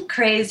been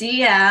crazy,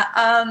 yeah.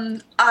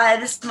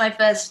 This is my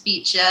first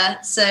feature,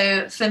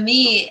 so for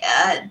me,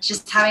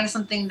 just having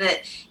something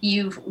that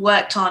you've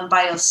worked on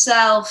by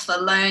yourself,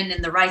 alone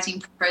in the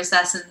writing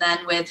process, and then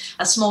with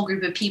a small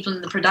group of people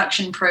in the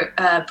production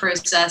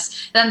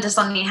process, then to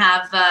suddenly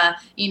have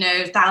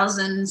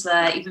thousands,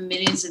 even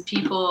millions of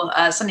people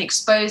suddenly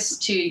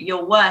exposed to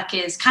your work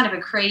is kind of a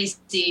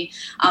crazy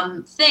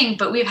thing.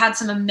 But we've had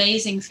some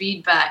amazing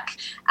feedback,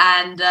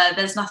 and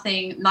there's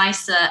nothing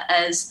nicer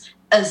as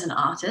an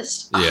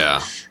artist,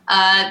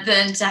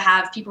 than to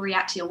have people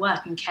react to your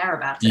work and care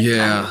about it.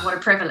 Yeah. What a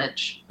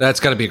privilege. That's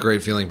got to be a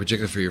great feeling,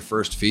 particularly for your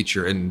first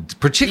feature, and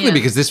particularly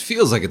because this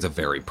feels like it's a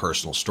very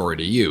personal story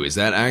to you. Is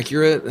that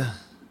accurate?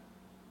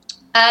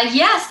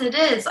 Yes, it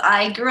is.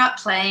 I grew up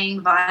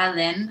playing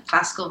violin,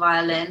 classical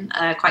violin,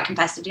 quite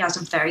competitively. I was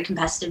a very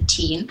competitive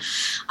teen.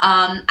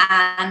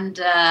 And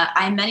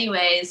I, in many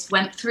ways,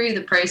 went through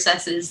the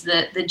processes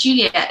that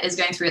Juliet is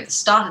going through at the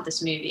start of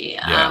this movie.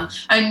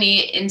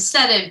 Only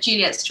instead of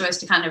Juliet's choice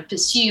to kind of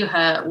pursue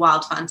her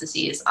wild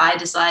fantasies, I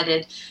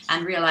decided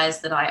and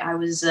realized that I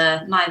was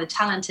neither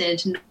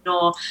talented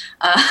nor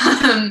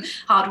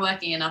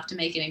hardworking enough to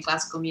make it in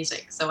classical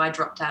music. So I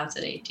dropped out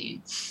at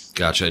 18.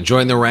 Gotcha. And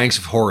join the ranks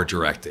of horror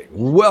directing.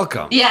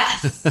 Welcome.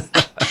 Yes.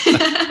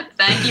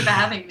 Thank you for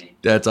having me.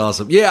 That's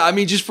awesome. Yeah, I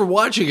mean, just for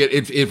watching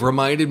it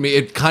reminded me,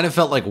 it kind of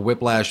felt like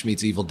Whiplash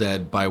meets Evil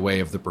Dead by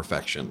way of The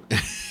Perfection.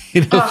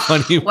 In a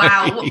funny way.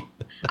 Wow.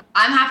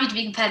 I'm happy to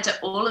be compared to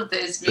all of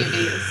those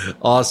movies.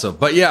 Awesome.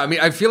 But yeah, I mean,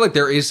 I feel like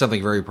there is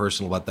something very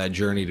personal about that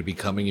journey to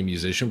becoming a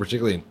musician,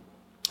 particularly.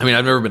 I mean,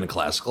 I've never been a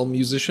classical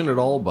musician at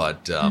all,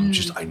 but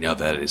I know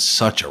that it is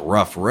such a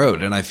rough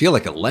road, and I feel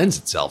like it lends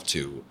itself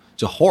to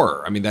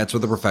horror. I mean, that's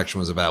what The Perfection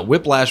was about.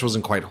 Whiplash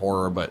wasn't quite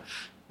horror, but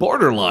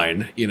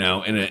borderline, in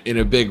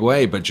a big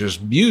way. But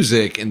just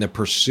music and the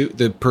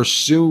pursuit of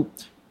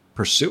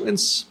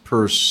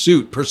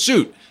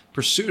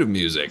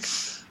music.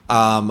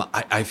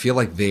 I feel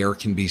like there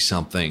can be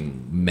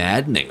something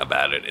maddening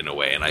about it in a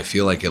way, and I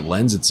feel like it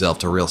lends itself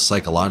to real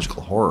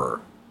psychological horror.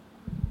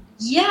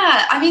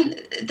 Yeah, I mean,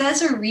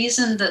 there's a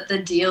reason that the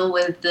deal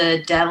with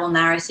the devil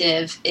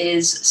narrative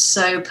is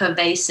so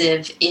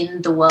pervasive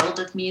in the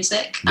world of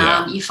music.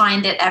 Yeah. You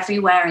find it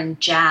everywhere in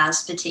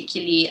jazz,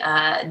 particularly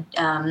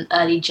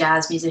early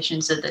jazz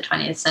musicians of the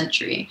 20th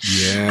century.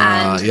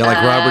 Yeah,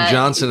 like Robert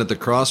Johnson at the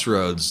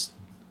Crossroads.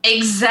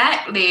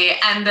 Exactly.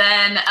 And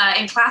then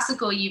in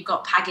classical, you've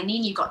got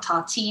Paganini, you've got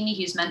Tartini,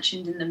 who's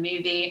mentioned in the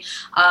movie.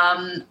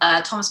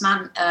 Thomas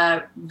Mann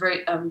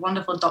wrote a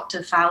wonderful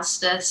Dr.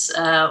 Faustus,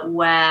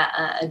 where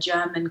a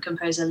German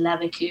composer,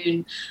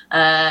 Leverkuhn,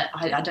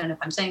 I don't know if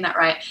I'm saying that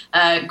right,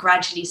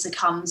 gradually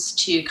succumbs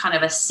to kind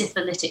of a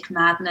syphilitic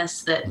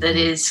madness that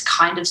is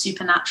kind of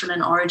supernatural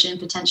in origin,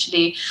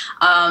 potentially.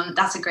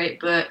 That's a great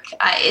book.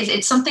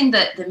 It's something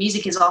that the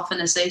music is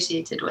often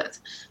associated with.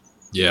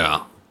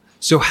 Yeah.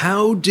 So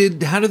how did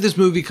this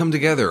movie come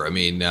together? I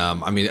mean,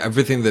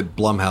 everything that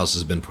Blumhouse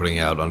has been putting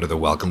out under the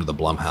Welcome to the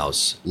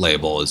Blumhouse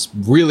label is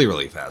really,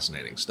 really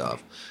fascinating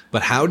stuff.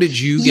 But how did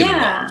you get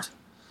involved?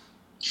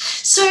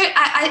 So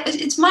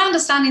it's my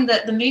understanding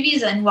that the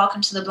movies in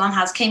Welcome to the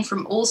Blumhouse came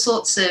from all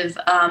sorts of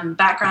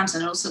backgrounds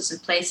and all sorts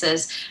of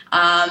places.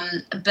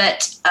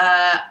 But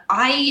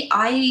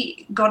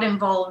I got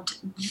involved.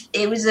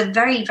 It was a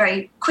very,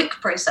 very quick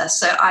process.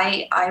 So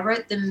I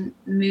wrote the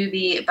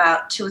movie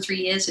about 2 or 3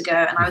 years ago,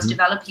 and I was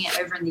developing it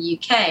over in the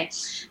UK.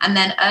 And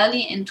then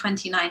early in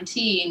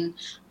 2019,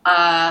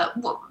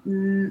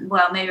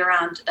 maybe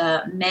around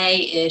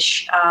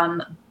May-ish,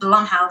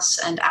 Blumhouse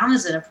and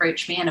Amazon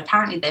approached me, and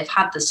apparently they've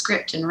had the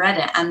script and read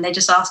it, and they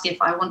just asked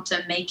if I want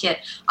to make it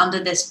under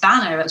this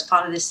banner as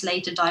part of this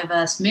slate of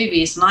diverse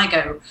movies. And I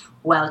go,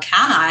 well,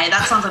 can I?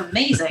 That sounds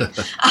amazing.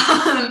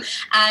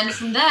 And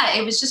from there,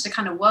 it was just a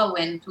kind of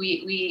whirlwind.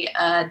 We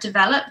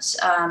developed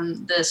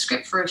the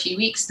script for a few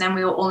weeks. Then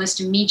we were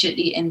almost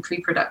immediately in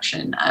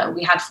pre-production.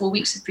 We had 4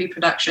 weeks of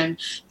pre-production,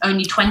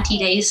 only 20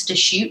 days to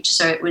shoot.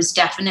 So it was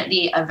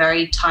definitely a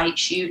very tight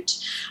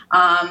shoot.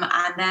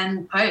 And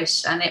then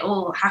post, and it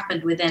all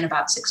happened within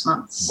about 6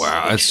 months.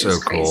 Wow, that's so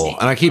cool.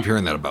 And I keep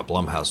hearing that about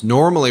Blumhouse.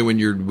 Normally, when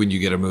you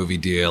get a movie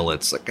deal,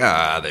 it's like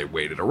they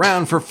waited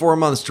around for 4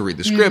 months to read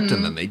the script,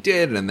 and then they did,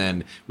 and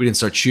then we didn't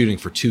start shooting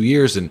for 2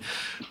 years. And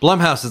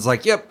Blumhouse is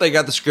like, yep, they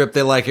got the script,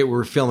 they like it,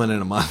 we're filming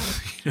in a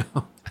month,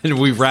 and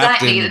we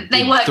wrapped in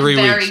they work 3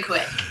 weeks. Very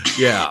quick.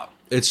 Yeah.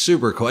 It's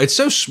super cool. It's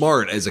so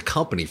smart as a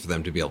company for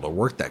them to be able to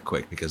work that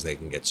quick, because they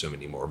can get so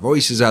many more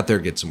voices out there,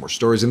 get some more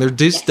stories. And there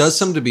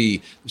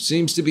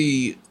seems to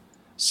be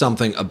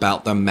something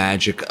about the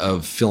magic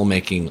of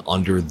filmmaking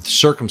under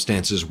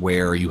circumstances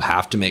where you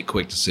have to make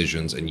quick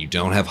decisions and you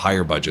don't have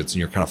higher budgets, and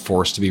you're kind of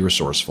forced to be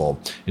resourceful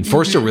and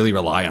forced to really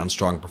rely on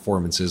strong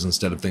performances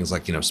instead of things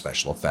like,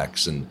 special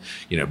effects and,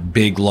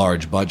 big,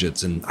 large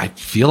budgets. And I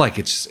feel like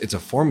it's a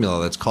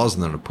formula that's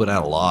causing them to put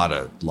out a lot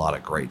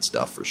of great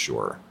stuff for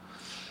sure.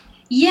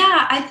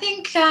 Yeah, I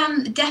think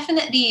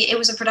definitely it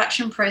was a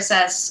production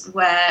process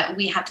where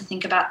we had to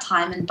think about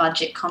time and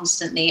budget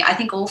constantly. I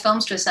think all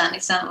films to a certain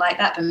extent are like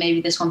that, but maybe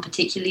this one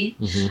particularly.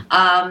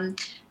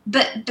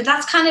 But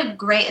that's kind of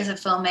great as a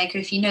filmmaker.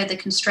 If you know the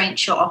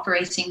constraints you're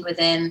operating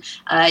within,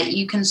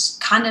 you can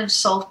kind of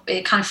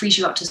it kind of frees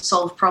you up to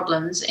solve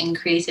problems in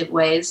creative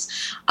ways.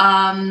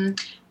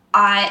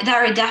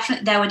 There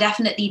were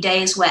definitely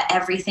days where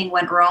everything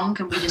went wrong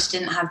and we just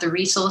didn't have the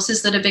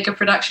resources that a bigger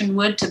production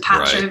would to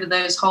patch over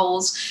those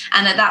holes.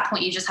 And at that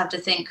point, you just have to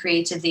think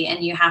creatively,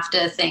 and you have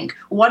to think,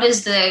 what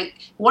is the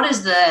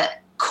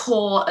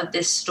core of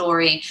this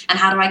story, and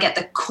how do I get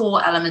the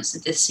core elements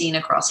of this scene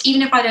across?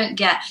 Even if I don't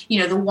get,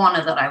 the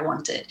Warner that I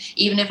wanted,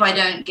 even if I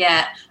don't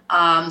get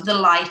the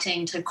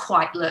lighting to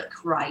quite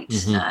look right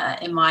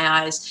in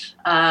my eyes,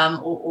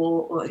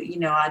 or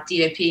our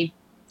DOP.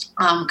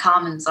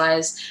 Carmen's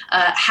eyes,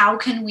 how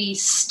can we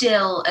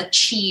still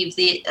achieve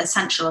the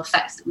essential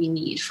effects that we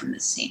need from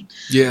this scene?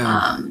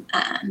 Yeah.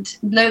 And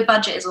low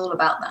budget is all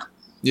about that.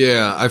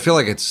 Yeah, I feel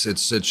like it's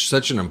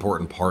such an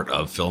important part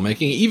of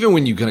filmmaking. Even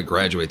when you kind of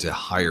graduate to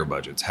higher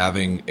budgets,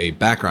 having a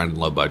background in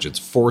low budgets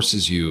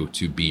forces you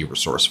to be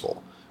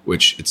resourceful,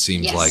 which it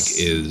seems like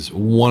is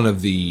one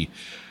of the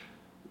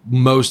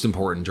most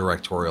important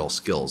directorial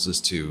skills, is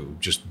to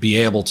just be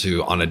able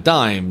to, on a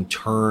dime,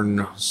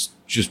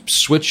 just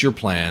switch your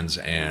plans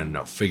and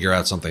figure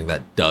out something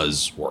that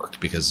does work,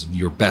 because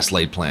your best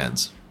laid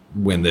plans,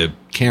 when the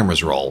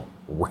cameras roll,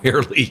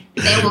 rarely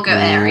they will go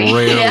airy.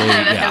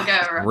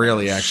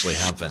 Rarely actually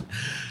happen.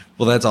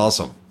 Well, that's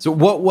awesome. So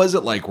what was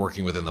it like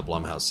working within the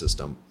Blumhouse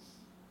system?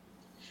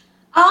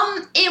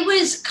 It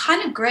was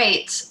kind of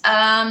great.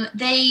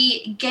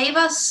 They gave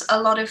us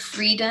a lot of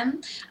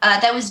freedom.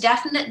 There was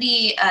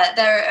definitely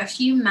there are a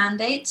few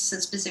mandates,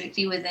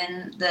 specifically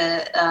within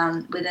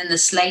the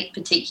slate,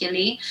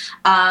 particularly.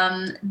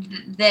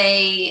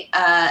 They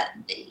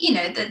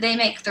they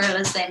make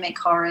thrillers, they make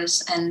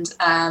horrors,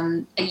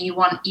 and you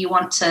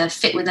want to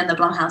fit within the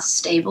Blumhouse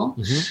stable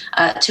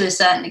to a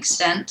certain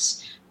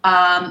extent.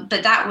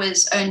 But that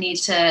was only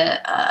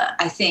to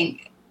I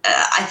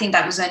think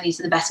that was only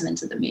to the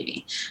betterment of the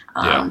movie,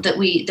 that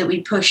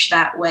we pushed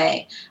that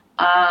way.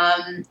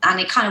 And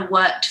it kind of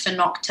worked for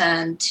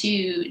Nocturne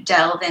to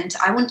delve into,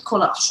 I wouldn't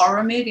call it a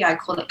horror movie, I'd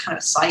call it kind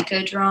of a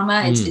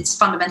psychodrama. It's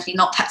fundamentally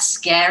not that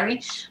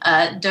scary.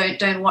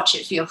 Don't watch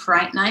it for your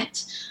fright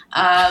night.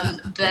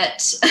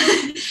 But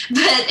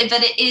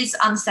it is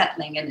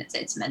unsettling, and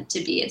it's meant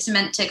to be. It's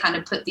meant to kind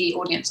of put the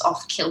audience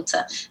off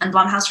kilter, and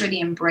Blumhouse really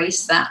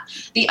embraced that.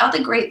 The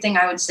other great thing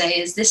I would say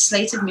is this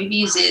slate of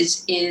movies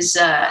is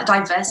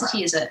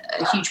diversity is a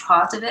huge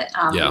part of it.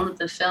 All of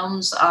the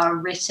films are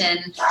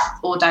written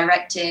or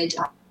directed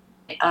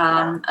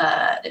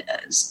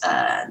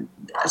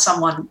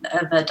someone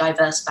of a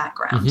diverse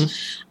background,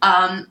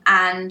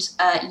 and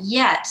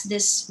yet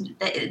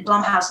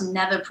Blumhouse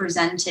never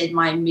presented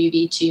my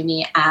movie to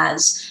me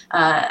as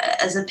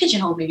a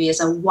pigeonhole movie,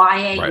 as a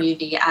YA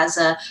movie, as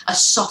a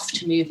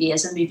soft movie,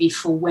 as a movie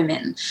for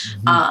women.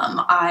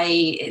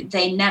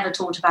 They never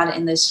talked about it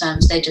in those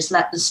terms. They just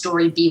let the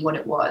story be what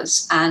it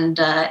was. And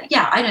I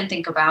don't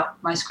think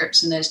about my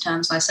scripts in those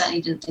terms, and I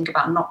certainly didn't think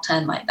about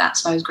Nocturne like that.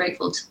 So I was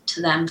grateful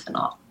to them for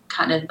not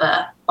kind of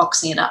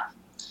boxing it up.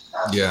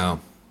 Yeah.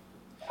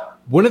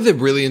 One of the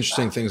really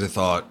interesting things I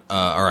thought,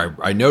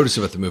 I noticed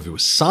about the movie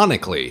was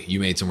sonically, you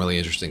made some really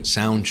interesting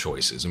sound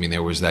choices. I mean,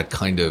 there was that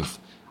kind of,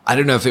 I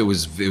don't know if it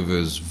was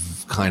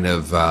kind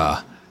of,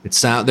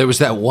 there was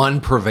that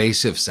one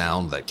pervasive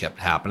sound that kept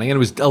happening, and it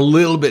was a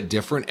little bit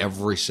different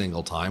every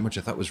single time, which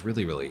I thought was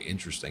really, really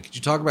interesting. Could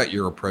you talk about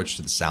your approach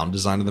to the sound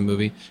design of the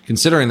movie?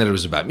 Considering that it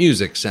was about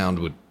music, sound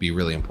would be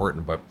really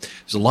important, but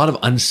there's a lot of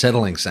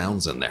unsettling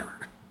sounds in there.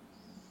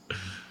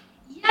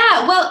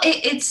 Yeah, well,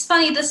 it's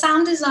funny. The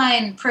sound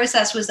design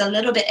process was a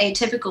little bit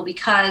atypical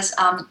because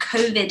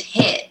COVID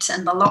hit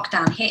and the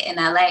lockdown hit in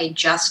LA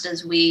just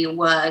as we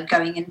were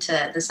going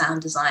into the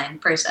sound design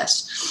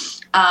process.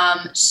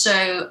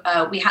 So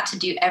we had to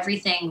do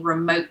everything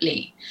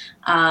remotely,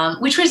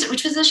 which was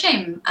a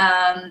shame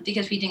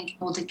because we didn't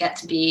all get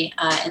to be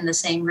in the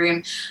same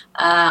room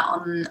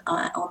on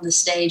the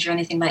stage or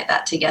anything like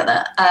that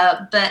together.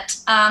 But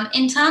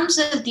in terms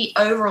of the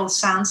overall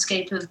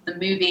soundscape of the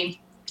movie,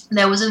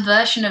 there was a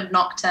version of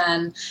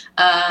Nocturne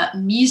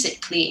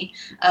musically,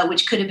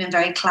 which could have been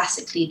very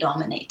classically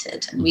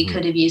dominated. And we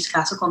could have used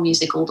classical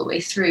music all the way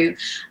through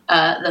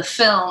the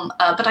film.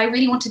 But I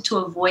really wanted to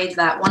avoid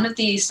that. One of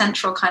the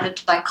central kind of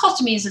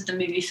dichotomies of the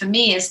movie for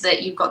me is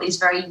that you've got these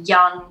very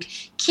young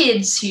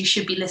kids who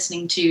should be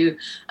listening to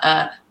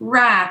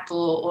rap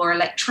or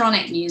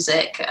electronic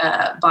music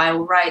by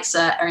all rights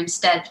are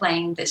instead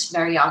playing this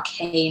very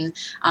arcane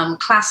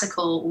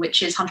classical,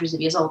 which is hundreds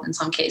of years old in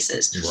some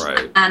cases.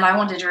 Right. And I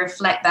wanted to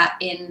reflect that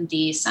in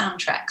the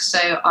soundtrack.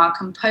 So our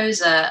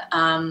composer,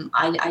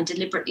 I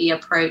deliberately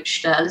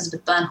approached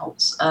Elizabeth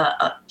Bernholtz,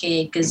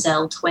 a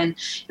Gazelle twin,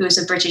 who is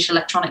a British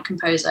electronic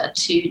composer,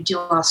 to do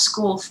our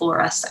score for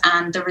us.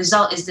 And the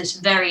result is this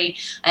very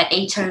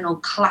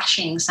atonal,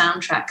 clashing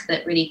soundtrack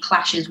that really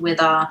clashes with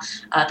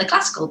the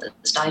classical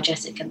that's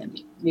diegetic in the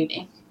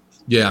movie.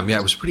 Yeah,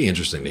 it was pretty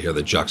interesting to hear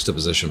the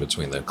juxtaposition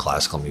between the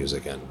classical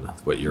music and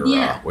what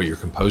your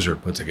composer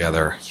put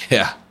together.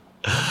 Yeah.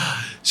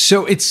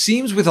 So it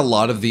seems with a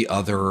lot of the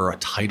other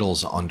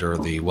titles under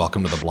the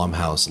Welcome to the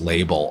Blumhouse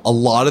label, a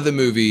lot of the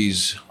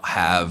movies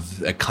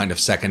have a kind of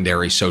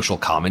secondary social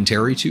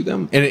commentary to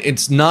them, and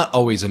it's not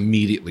always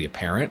immediately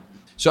apparent.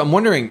 So I'm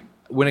wondering,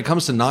 when it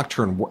comes to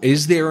Nocturne,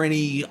 is there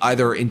any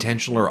either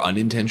intentional or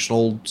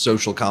unintentional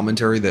social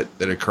commentary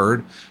that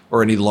occurred,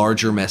 or any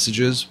larger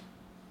messages?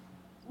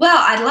 Well,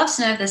 I'd love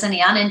to know if there's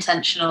any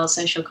unintentional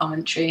social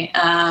commentary,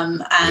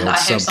 and I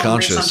hope someone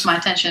brings some to my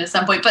attention at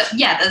some point. But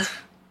yeah, there's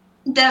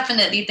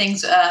definitely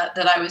things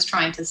that I was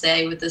trying to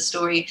say with the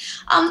story.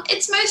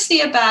 It's mostly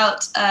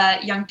about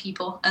young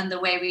people and the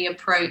way we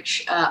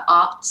approach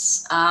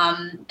arts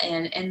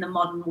in the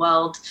modern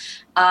world.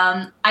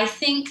 I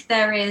think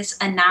there is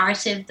a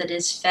narrative that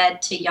is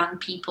fed to young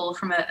people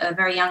from a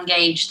very young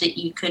age that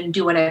you can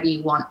do whatever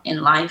you want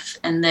in life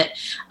and that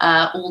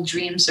all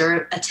dreams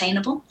are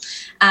attainable.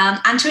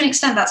 And to an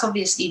extent, that's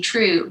obviously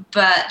true,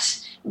 but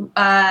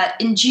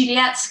in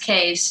Juliet's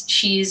case,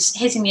 she's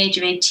hitting the age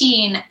of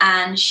 18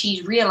 and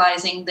she's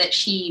realizing that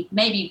she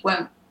maybe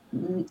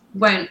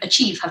won't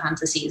achieve her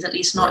fantasies, at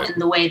least not in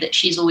the way that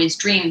she's always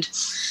dreamed.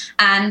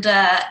 And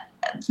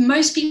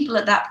most people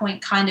at that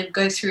point kind of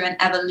go through an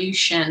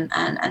evolution,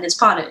 and it's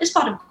part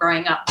of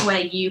growing up,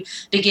 where you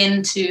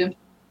begin to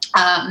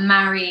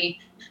marry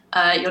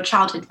your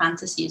childhood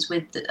fantasies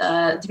with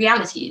the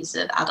realities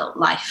of adult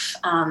life,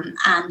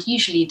 and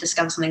usually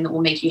discover something that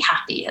will make you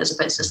happy as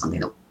opposed to something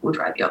that will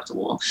drive you up the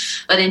wall.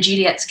 But in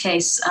Juliet's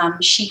case,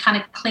 she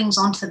kind of clings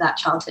onto that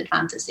childhood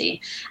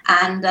fantasy.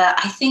 And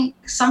I think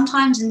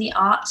sometimes in the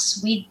arts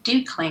we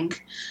do cling,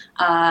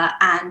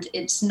 and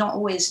it's not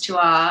always to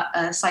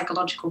our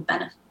psychological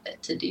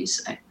benefit to do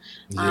so.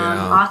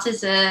 Art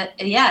is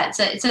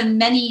it's a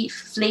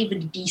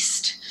many-flavored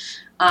beast.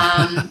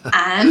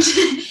 And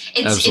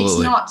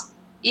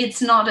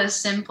it's not as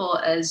simple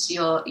as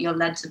you're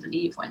led to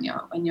believe when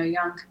you're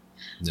young.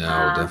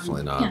 No,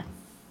 definitely not. Yeah.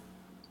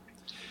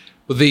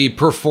 Well, the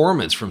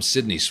performance from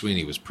Sydney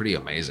Sweeney was pretty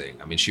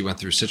amazing. I mean, she went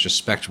through such a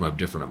spectrum of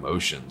different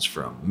emotions,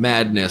 from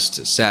madness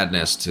to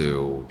sadness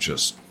to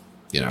just,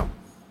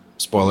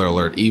 spoiler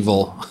alert,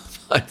 evil.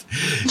 But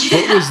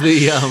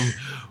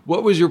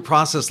what was your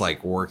process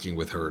like working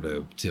with her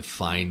to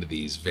find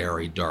these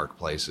very dark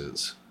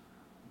places?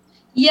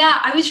 Yeah,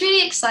 I was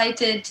really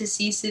excited to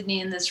see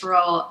Sydney in this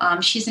role.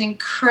 She's an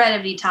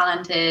incredibly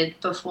talented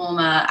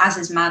performer, as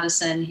is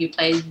Madison, who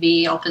plays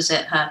V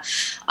opposite her.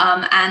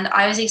 And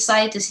I was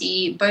excited to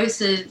see both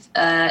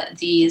of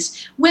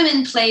these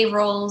women play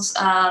roles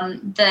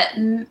that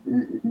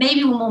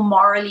maybe were more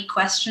morally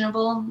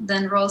questionable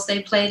than roles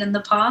they played in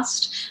the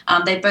past.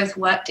 They both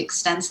worked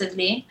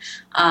extensively.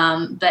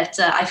 But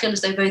I feel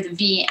as though both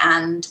V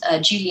and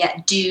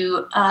Juliet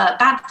do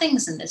bad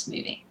things in this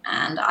movie.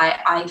 And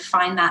I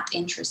find that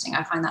interesting.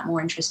 I find that more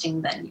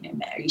interesting than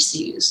Mary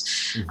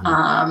Sue's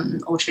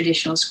or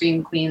traditional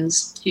scream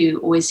queens who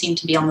always seem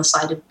to be on the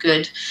side of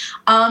good.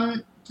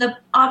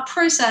 our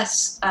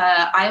process,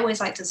 I always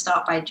like to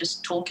start by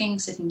just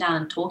sitting down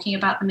and talking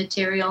about the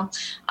material.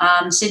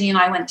 Sydney and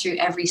I went through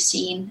every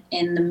scene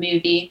in the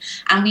movie,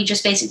 and we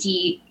just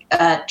basically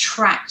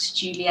tracked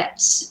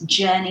Juliet's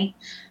journey.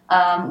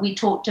 We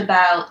talked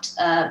about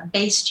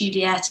base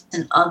Juliet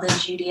and other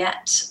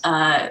Juliet.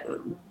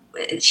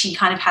 She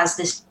kind of has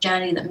this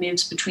journey that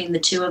moves between the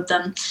two of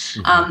them.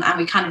 And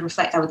we kind of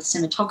reflect that with the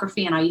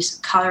cinematography and our use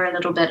of color a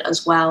little bit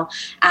as well.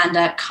 And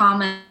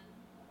Carmen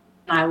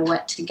and I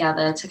worked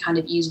together to kind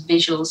of use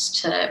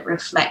visuals to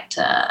reflect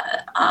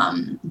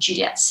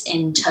Juliet's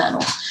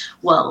internal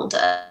world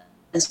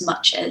as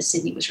much as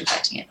Sydney was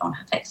reflecting it on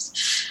her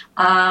face.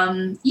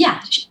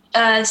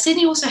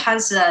 Sydney also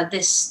has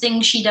this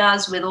thing she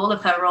does with all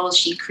of her roles.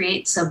 She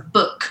creates a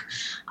book.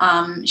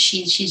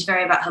 She's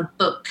very about her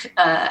book,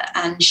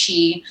 and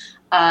she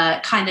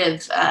kind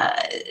of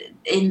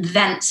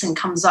invents and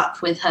comes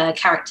up with her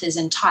character's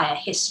entire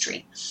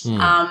history.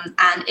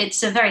 And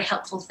it's a very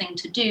helpful thing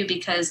to do,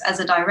 because as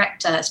a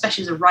director,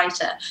 especially as a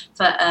writer,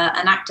 for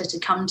an actor to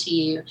come to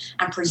you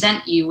and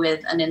present you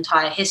with an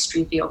entire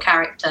history for your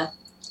character,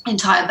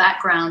 entire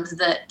background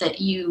that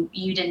you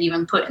didn't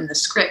even put in the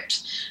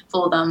script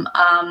for them,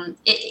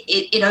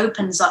 it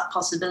opens up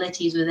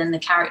possibilities within the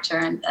character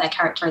and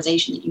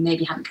characterization that you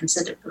maybe hadn't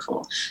considered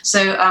before.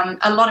 So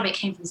a lot of it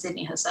came from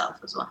Sydney herself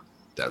as well.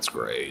 That's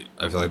great.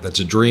 I feel like that's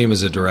a dream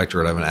as a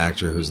director, to have an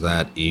actor who's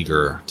that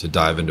eager to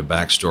dive into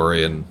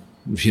backstory and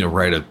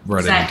write an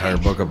entire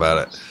book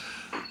about it.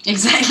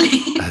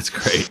 Exactly. That's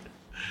great.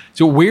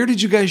 So where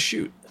did you guys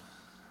shoot?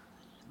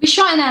 We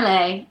shot in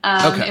LA.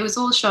 Okay. It was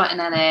all shot in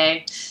LA.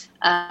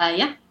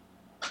 Yeah.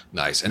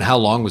 Nice. And how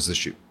long was the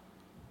shoot?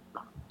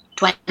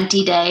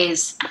 20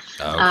 days.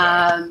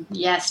 Okay.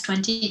 Yes,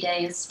 20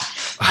 days.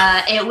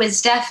 It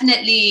was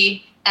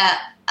definitely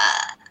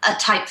a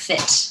tight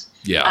fit.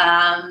 Yeah.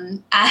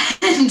 And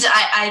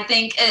I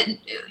think,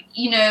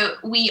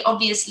 we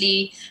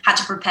obviously had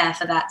to prepare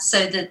for that.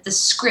 So the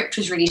script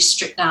was really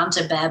stripped down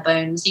to bare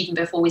bones even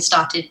before we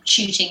started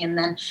shooting. And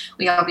then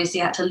we obviously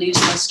had to lose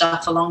more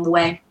stuff along the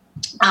way.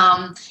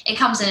 It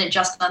comes in at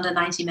just under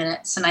 90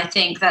 minutes. And I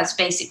think that's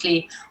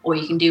basically all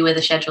you can do with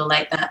a schedule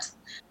like that.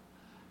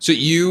 So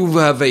you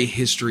have a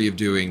history of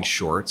doing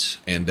shorts,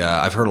 and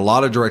I've heard a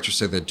lot of directors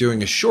say that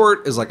doing a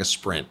short is like a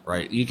sprint,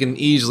 right? You can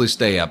easily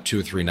stay up 2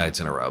 or 3 nights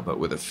in a row, but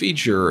with a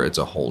feature, it's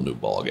a whole new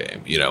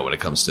ballgame, when it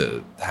comes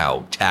to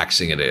how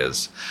taxing it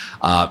is.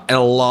 And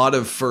a lot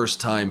of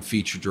first-time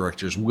feature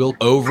directors will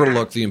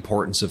overlook the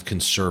importance of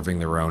conserving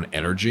their own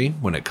energy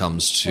when it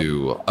comes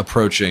to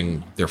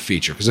approaching their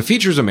feature, because a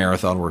feature is a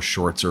marathon where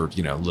shorts are,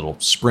 little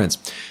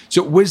sprints.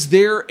 So was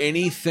there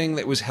anything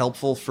that was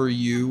helpful for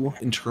you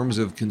in terms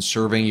of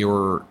conserving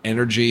your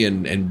energy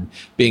and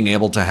being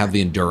able to have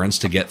the endurance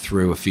to get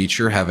through a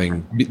feature,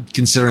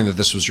 considering that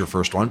this was your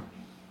first one?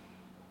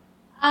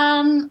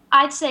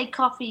 I'd say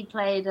coffee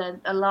played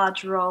a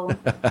large role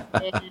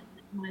in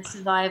my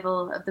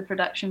survival of the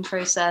production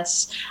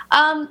process.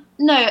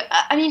 No,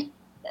 I mean,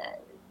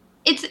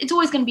 it's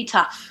always going to be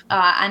tough,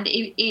 and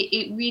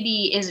it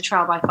really is a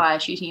trial by fire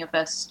shooting your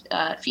first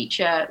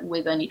feature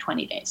with only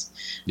 20 days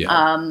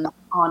on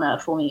a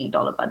 $4 million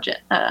budget.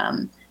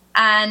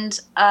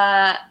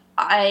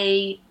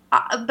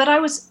 But I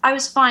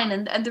was fine,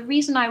 and the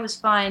reason I was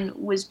fine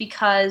was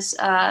because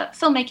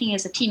filmmaking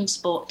is a team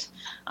sport.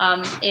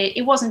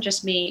 It wasn't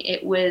just me;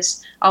 it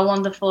was our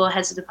wonderful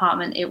heads of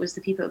department. It was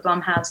the people at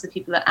Blumhouse, the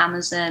people at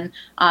Amazon,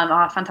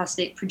 our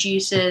fantastic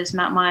producers,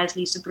 Matt Myers,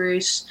 Lisa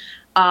Bruce,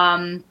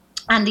 and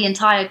the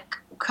entire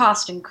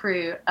cast and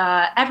crew.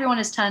 Everyone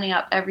is turning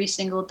up every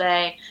single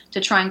day to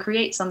try and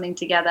create something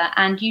together,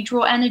 and you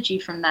draw energy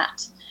from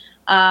that.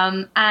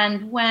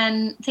 And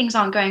when things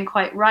aren't going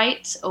quite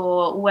right,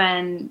 or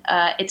when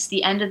it's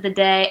the end of the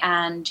day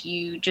and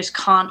you just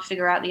can't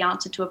figure out the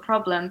answer to a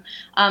problem,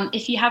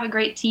 if you have a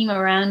great team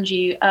around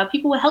you,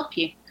 people will help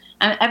you.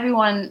 And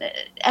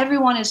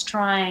everyone is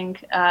trying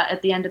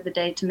at the end of the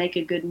day to make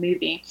a good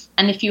movie.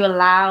 And if you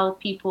allow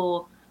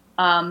people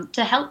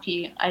to help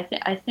you,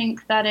 I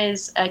think that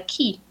is a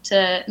key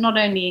to not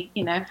only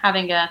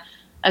having a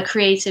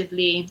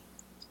creatively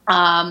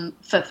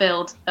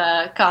fulfilled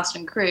cast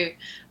and crew,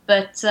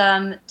 but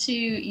to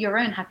your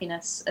own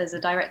happiness as a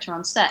director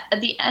on set.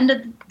 At the end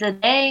of the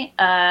day,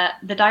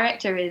 the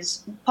director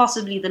is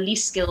possibly the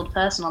least skilled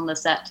person on the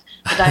set.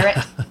 The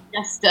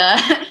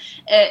director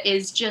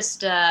is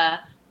just a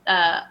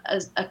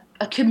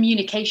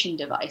communication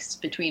device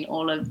between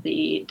all of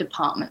the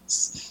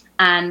departments.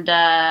 And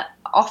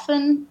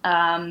often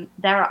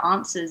there are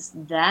answers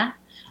there.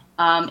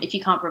 If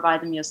you can't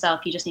provide them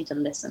yourself, you just need to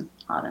listen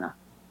hard enough.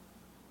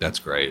 That's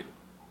great.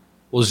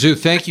 Well, Zoo,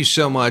 thank you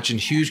so much, and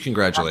huge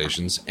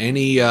congratulations.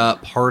 Any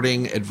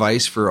parting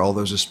advice for all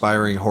those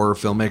aspiring horror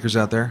filmmakers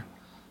out there?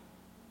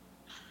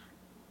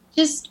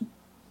 Just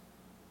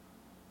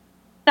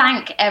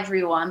thank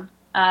everyone.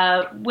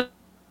 We're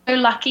so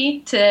lucky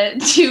to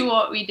do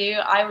what we do.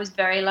 I was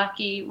very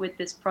lucky with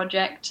this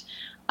project,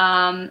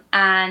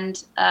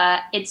 and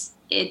it's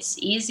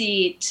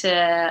easy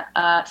to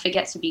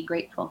forget to be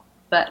grateful,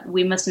 but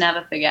we must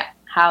never forget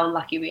how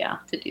lucky we are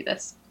to do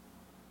this.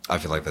 I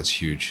feel like that's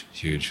huge,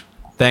 huge.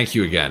 Thank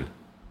you again.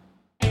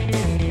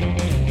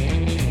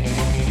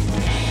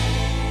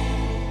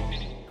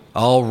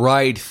 All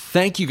right.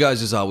 Thank you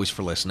guys as always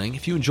for listening.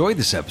 If you enjoyed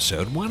this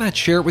episode, why not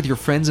share it with your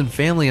friends and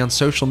family on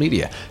social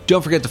media?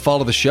 Don't forget to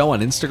follow the show on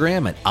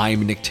Instagram at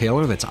I'm Nick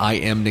Taylor. That's I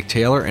am Nick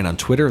Taylor, and on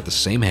Twitter at the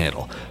same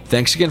handle.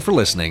 Thanks again for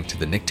listening to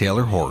the Nick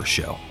Taylor Horror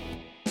Show.